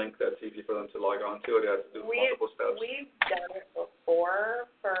 Anyway, it's a link that's easy for them to log on to. It has to do multiple steps. We've done it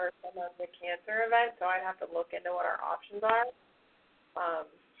before for some of the cancer events, so I'd have to look into what our options are.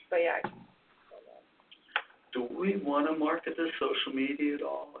 But yeah. Do we want to market this social media at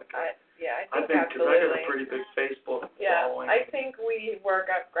all? I I think think because I got absolutely. a pretty big Facebook Yeah, following. I think we work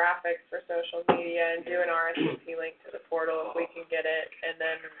up graphics for social media and do an RSVP link to the portal if we can get it, and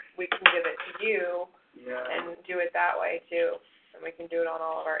then we can give it to you and do it that way too. And we can do it on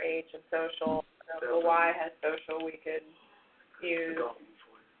all of our H and social. The Y has social we could use. In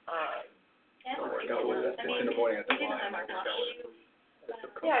the morning at the line.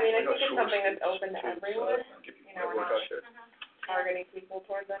 Yeah, I mean, I think it's something that's open to everyone. We're not targeting people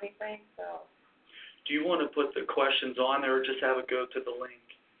towards anything, so. Do you want to put the questions on there or just have it go to the link?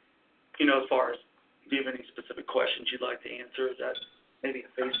 As far as, do you have any specific questions you'd like to answer? Is that maybe a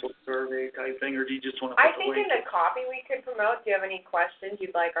Facebook survey type thing, or do you just want to put I the think link? in the copy we could promote, do you have any questions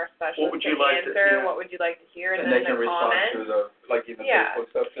you'd like our specialist to like answer? What would you like to hear? And they then can the respond comments. to the, like even Facebook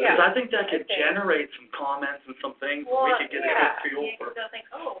stuff too. Because I think that could generate some comments and some things we could get a good feel for.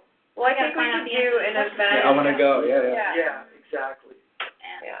 Well, I think we could do an event. I want to go, Yeah, exactly.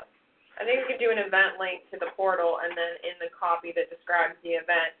 Yeah. I think we could do an event link to the portal, and then in the copy that describes the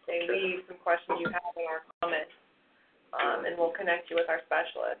event, say leave some questions you have in our comments, and we'll connect you with our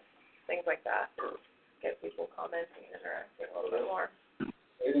specialist, things like that. Get people commenting and interacting a little bit more.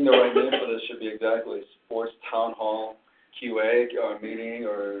 I think the right name for this should be exactly Sports Town Hall QA or meeting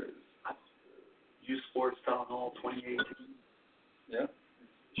or Youth Sports Town Hall 2018. Yeah.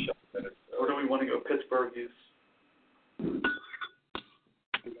 Or do we want to go Pittsburgh Youth?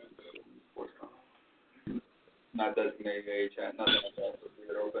 Not designated AHN, nothing like that, so leave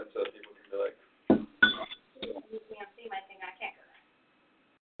it open so people can be like,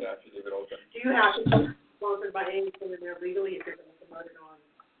 yeah, if you leave it open. Do you have to be sponsored by anything in there legally if you're going to promote it on?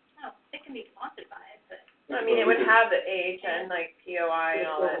 No, it can be sponsored by it, but. I mean, it would have the AHN, like POI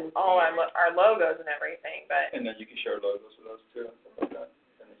and all our logos and everything, but. And then you can share logos with us too, stuff like that.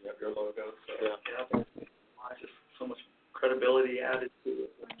 And then you have your logos, so. Yeah. Just so much credibility added to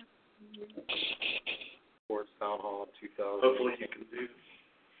it. Sports Town Hall 2000. Hopefully you can do.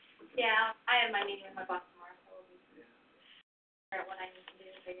 Yeah, I have my meeting with my boss tomorrow, so we'll be. Or whatever. I need to do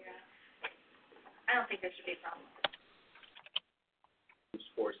to figure out. I don't think there should be a problem.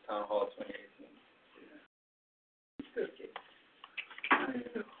 Sports Town Hall 2018.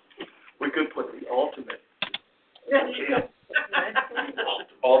 We could put the ultimate.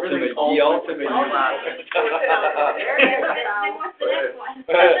 Ultimate. The ultimate. The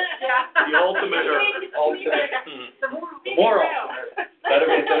ultimate or ultimate. The moral. That'd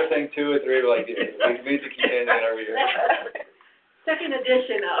be instead of saying 2 or 3, like we need to keep saying that every year. Second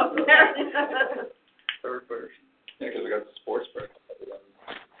edition of. Third version. Yeah, because we got the sports break.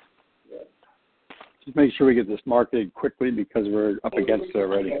 Just make sure we get this marketed quickly because we're up against it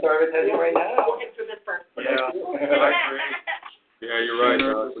already. Start advertising right now. Yeah, I agree. Yeah, you're right,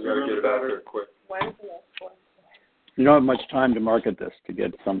 Josh. We got to get it out there quick. You don't have much time to market this to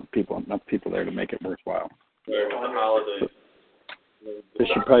get enough people there to make it worthwhile. Yeah, with the holidays. This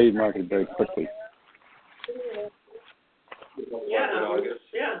should probably be marketed very quickly. Yeah.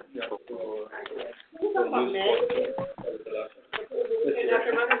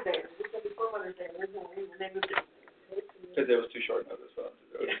 Because it was too short notice for them to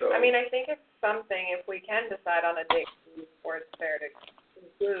do it. So. I mean, I think it's something, if we can decide on a date for the sports fair to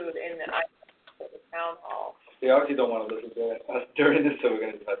include in the town hall. They obviously don't want to listen to us during this, so we're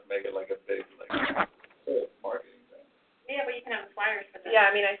going to have to make it like a big marketing thing. Yeah, but you can have the flyers for that. Yeah,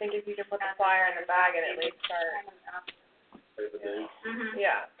 I mean, I think if you can put the flyer in the bag and at least start. Mm-hmm.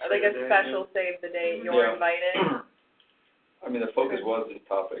 Yeah, like a special save the date, you're invited. I mean, the focus was these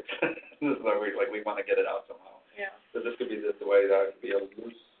topics. This is why we want to get it out somehow. Yeah. So this could be just the way that I could be able to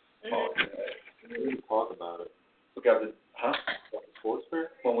talk. We can talk about it. Look at the sports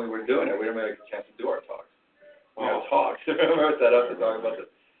fair. When we were doing it, we didn't really get a chance to do our talks. We had talks. Remember, set up to talk about this.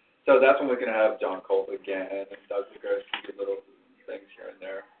 So that's when we're going to have John Colt again and Doug Zegers do little things here and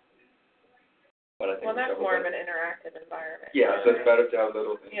there. But I think that's more of an interactive environment. Yeah, so it's better to have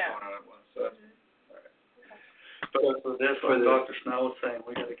little things going on at once. So that's all right. But for this, like Dr. Snell was saying,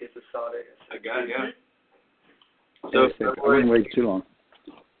 we got to get this out of here. I got it, yeah. So I wouldn't wait too long.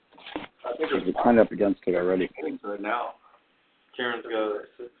 I think we're kind of up against it already. I think so now. Karen's got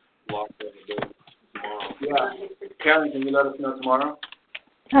it locked in the day tomorrow. Yeah. Karen, can you let us know tomorrow?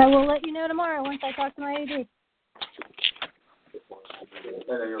 I will let you know tomorrow once I talk to my AD. And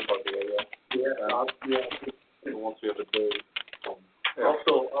then you're probably Yeah. Once we have a day.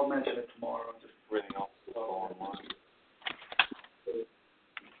 I'll mention it tomorrow. Just everything else is all online. Do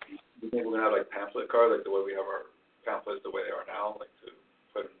you think we're going to have like pamphlet cards, like the way we have our pamphlets the way they are now, like to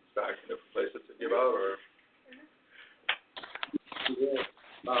put in stacks in different places to give out, or? Yeah.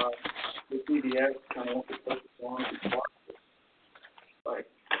 The CBS kind of wants to focus on like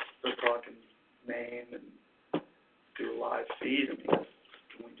they're talking Maine and do a live feed. I mean,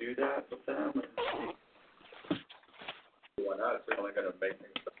 can we do that with them? Why not? It's only going to make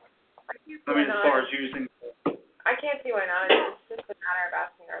things. I mean, as far as using. I can't see why not. It's just a matter of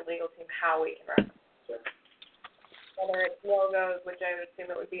asking our legal team how we can reference it. Whether it's logos, which I would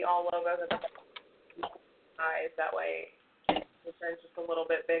assume it would be all logos at the size. That way, the turn's just a little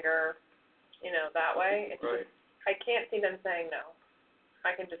bit bigger. That way. It's right. Just, I can't see them saying no.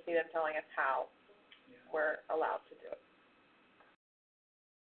 I can just see them telling us how we're allowed to do it.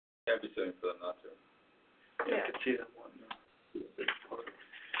 Can't be sitting for them not to. Yeah, I could see them wanting to.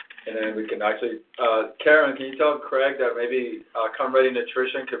 And then we can actually, Karen, can you tell Craig that maybe Come Ready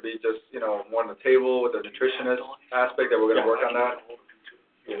Nutrition could be just, more on the table with the nutritionist aspect, that we're going to work on that?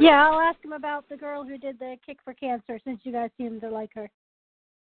 Yeah, I'll ask him about the girl who did the Kick for Cancer, since you guys seem to like her.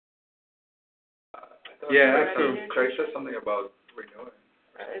 Craig said something about renewing.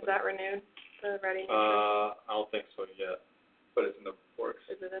 Is that renewed? The Ready Nutrition? I don't think so yet. But it's in the works.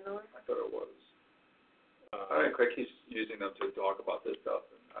 Is it in the works? I thought it was. Craig keeps using them to talk about this stuff.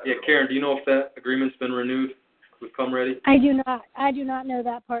 Karen, do you know if that agreement's been renewed with Come Ready? I do not know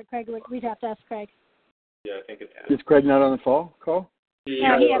that part, Craig. We'd have to ask Craig. Yeah, I think it has. Is Craig not on the call?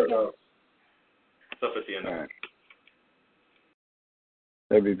 Yeah, he had to go. It's up at the end. All right.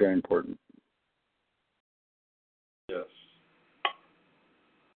 That'd be very important. Yes.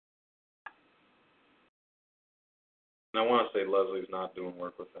 And I want to say Leslie's not doing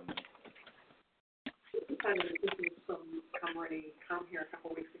work with them. This is from come here a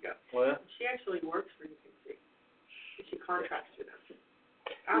couple weeks ago. Oh, yeah? She actually works for EPC. She contracts to them.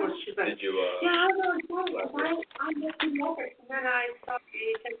 She's like, Did you, yeah, I'm really sorry. I'm looking over it. And then I saw the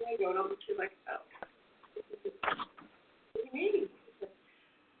 10 days ago, and she's like, oh. What do you mean?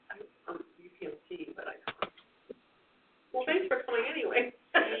 I'm UPMC, but I can't. Well, thanks for coming anyway.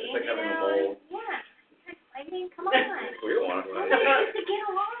 It's like having a mole. Yeah. I mean, come on. We don't want to. We need to get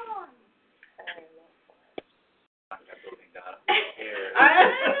along.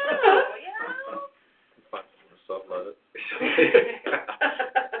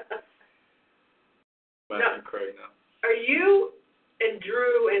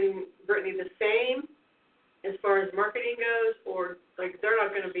 they're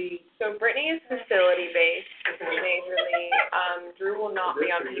not going to be. So Brittany is facility-based, majorly. Drew will not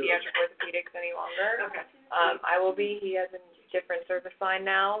be on pediatric orthopedics any longer. Okay. I will be. He has a different service line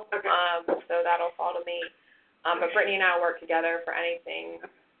now, Okay. So that'll fall to me. But Brittany and I work together for anything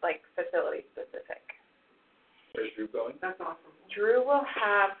like facility-specific. Where's Drew going? That's awesome. Drew will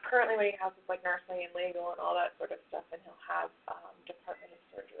have, currently what he has is like nursing and legal and all that sort of stuff, and he'll have Department of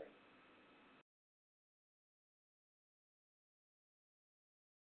Surgery.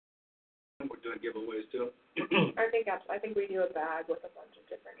 We're doing giveaways too. I think we do a bag with a bunch of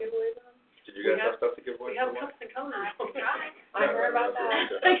different giveaways on. Did you guys have stuff to give away? We have cups and colors. I heard about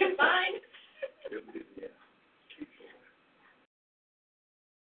that. I can find. Yeah.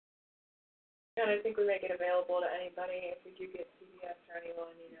 And I think we make it available to anybody if we do get CBS or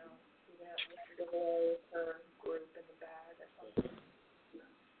anyone, you know, we can have a giveaway per group in the bag or something.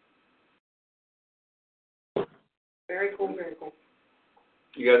 Very cool, very cool.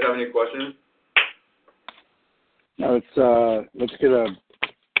 You guys have any questions? No, let's get a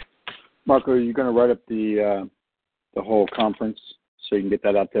Marco. You're going to write up the whole conference so you can get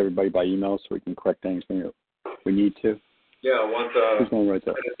that out to everybody by email so we can correct things when we need to. Yeah, once Who's going to write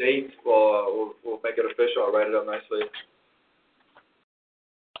that? at a date, we'll make it official. I'll write it up nicely.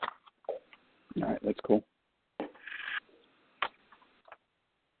 All right, that's cool.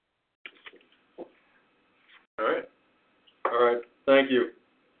 All right. All right. Thank you.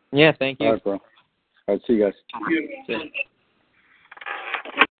 Yeah, thank you. All right, bro. All right, see you guys. See you.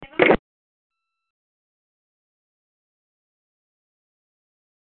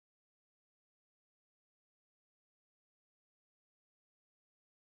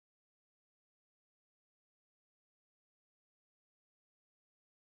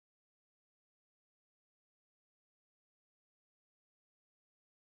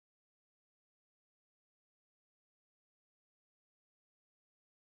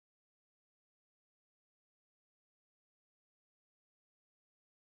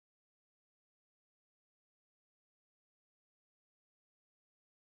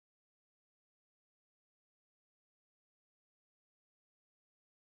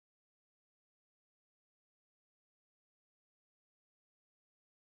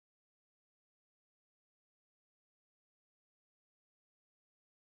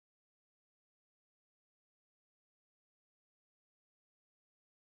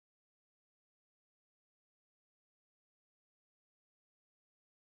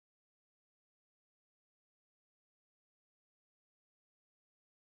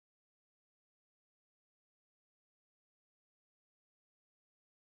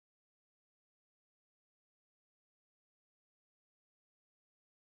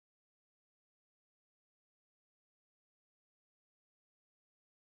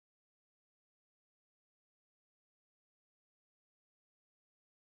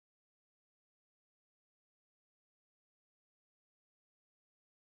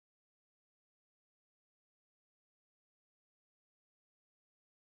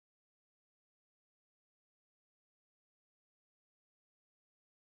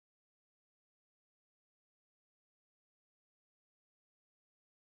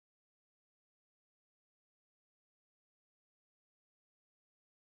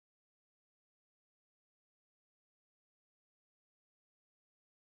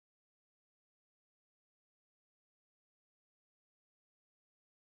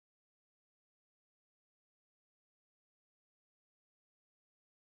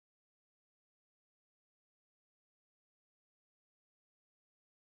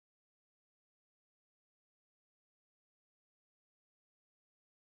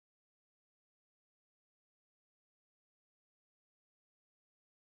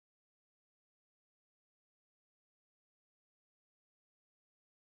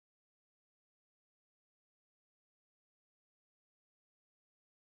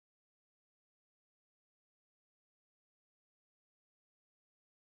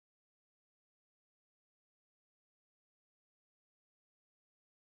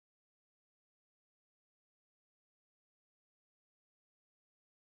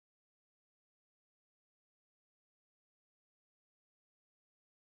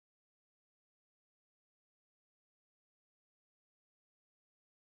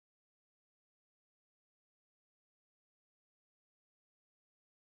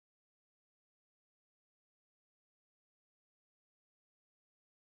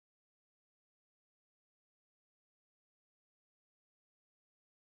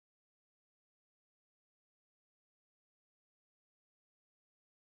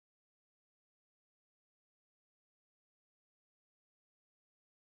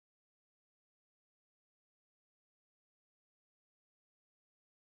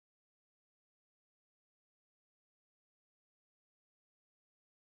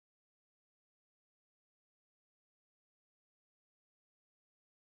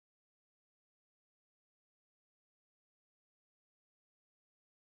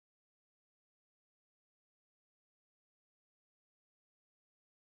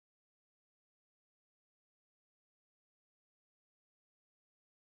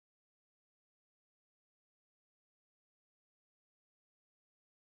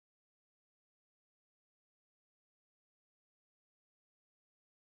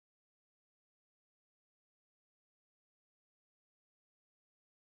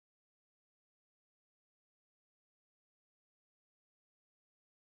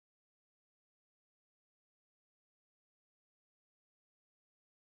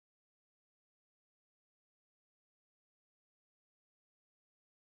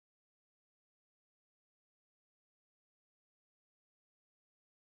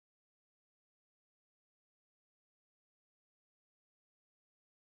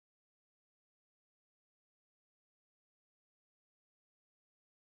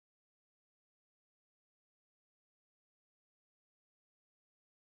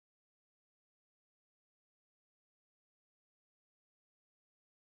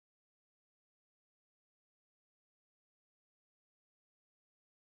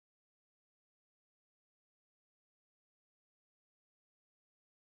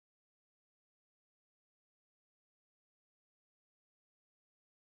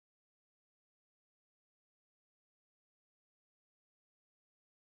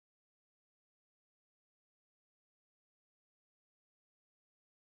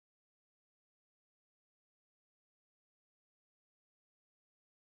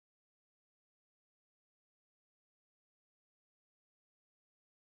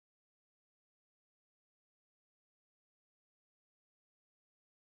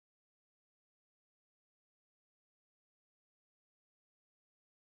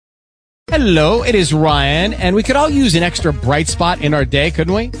 Hello, it is Ryan, and we could all use an extra bright spot in our day,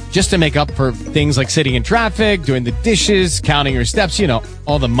 couldn't we? Just to make up for things like sitting in traffic, doing the dishes, counting your steps, you know,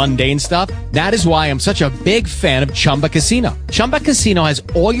 all the mundane stuff. That is why I'm such a big fan of Chumba Casino. Chumba Casino has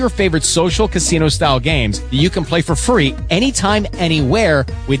all your favorite social casino-style games that you can play for free anytime, anywhere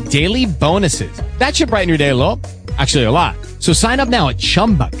with daily bonuses. That should brighten your day a little. Actually, a lot. So sign up now at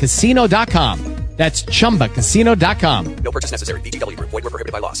ChumbaCasino.com. That's ChumbaCasino.com. No purchase necessary. VGW Group. Void where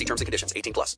prohibited by law. See terms and conditions. 18+.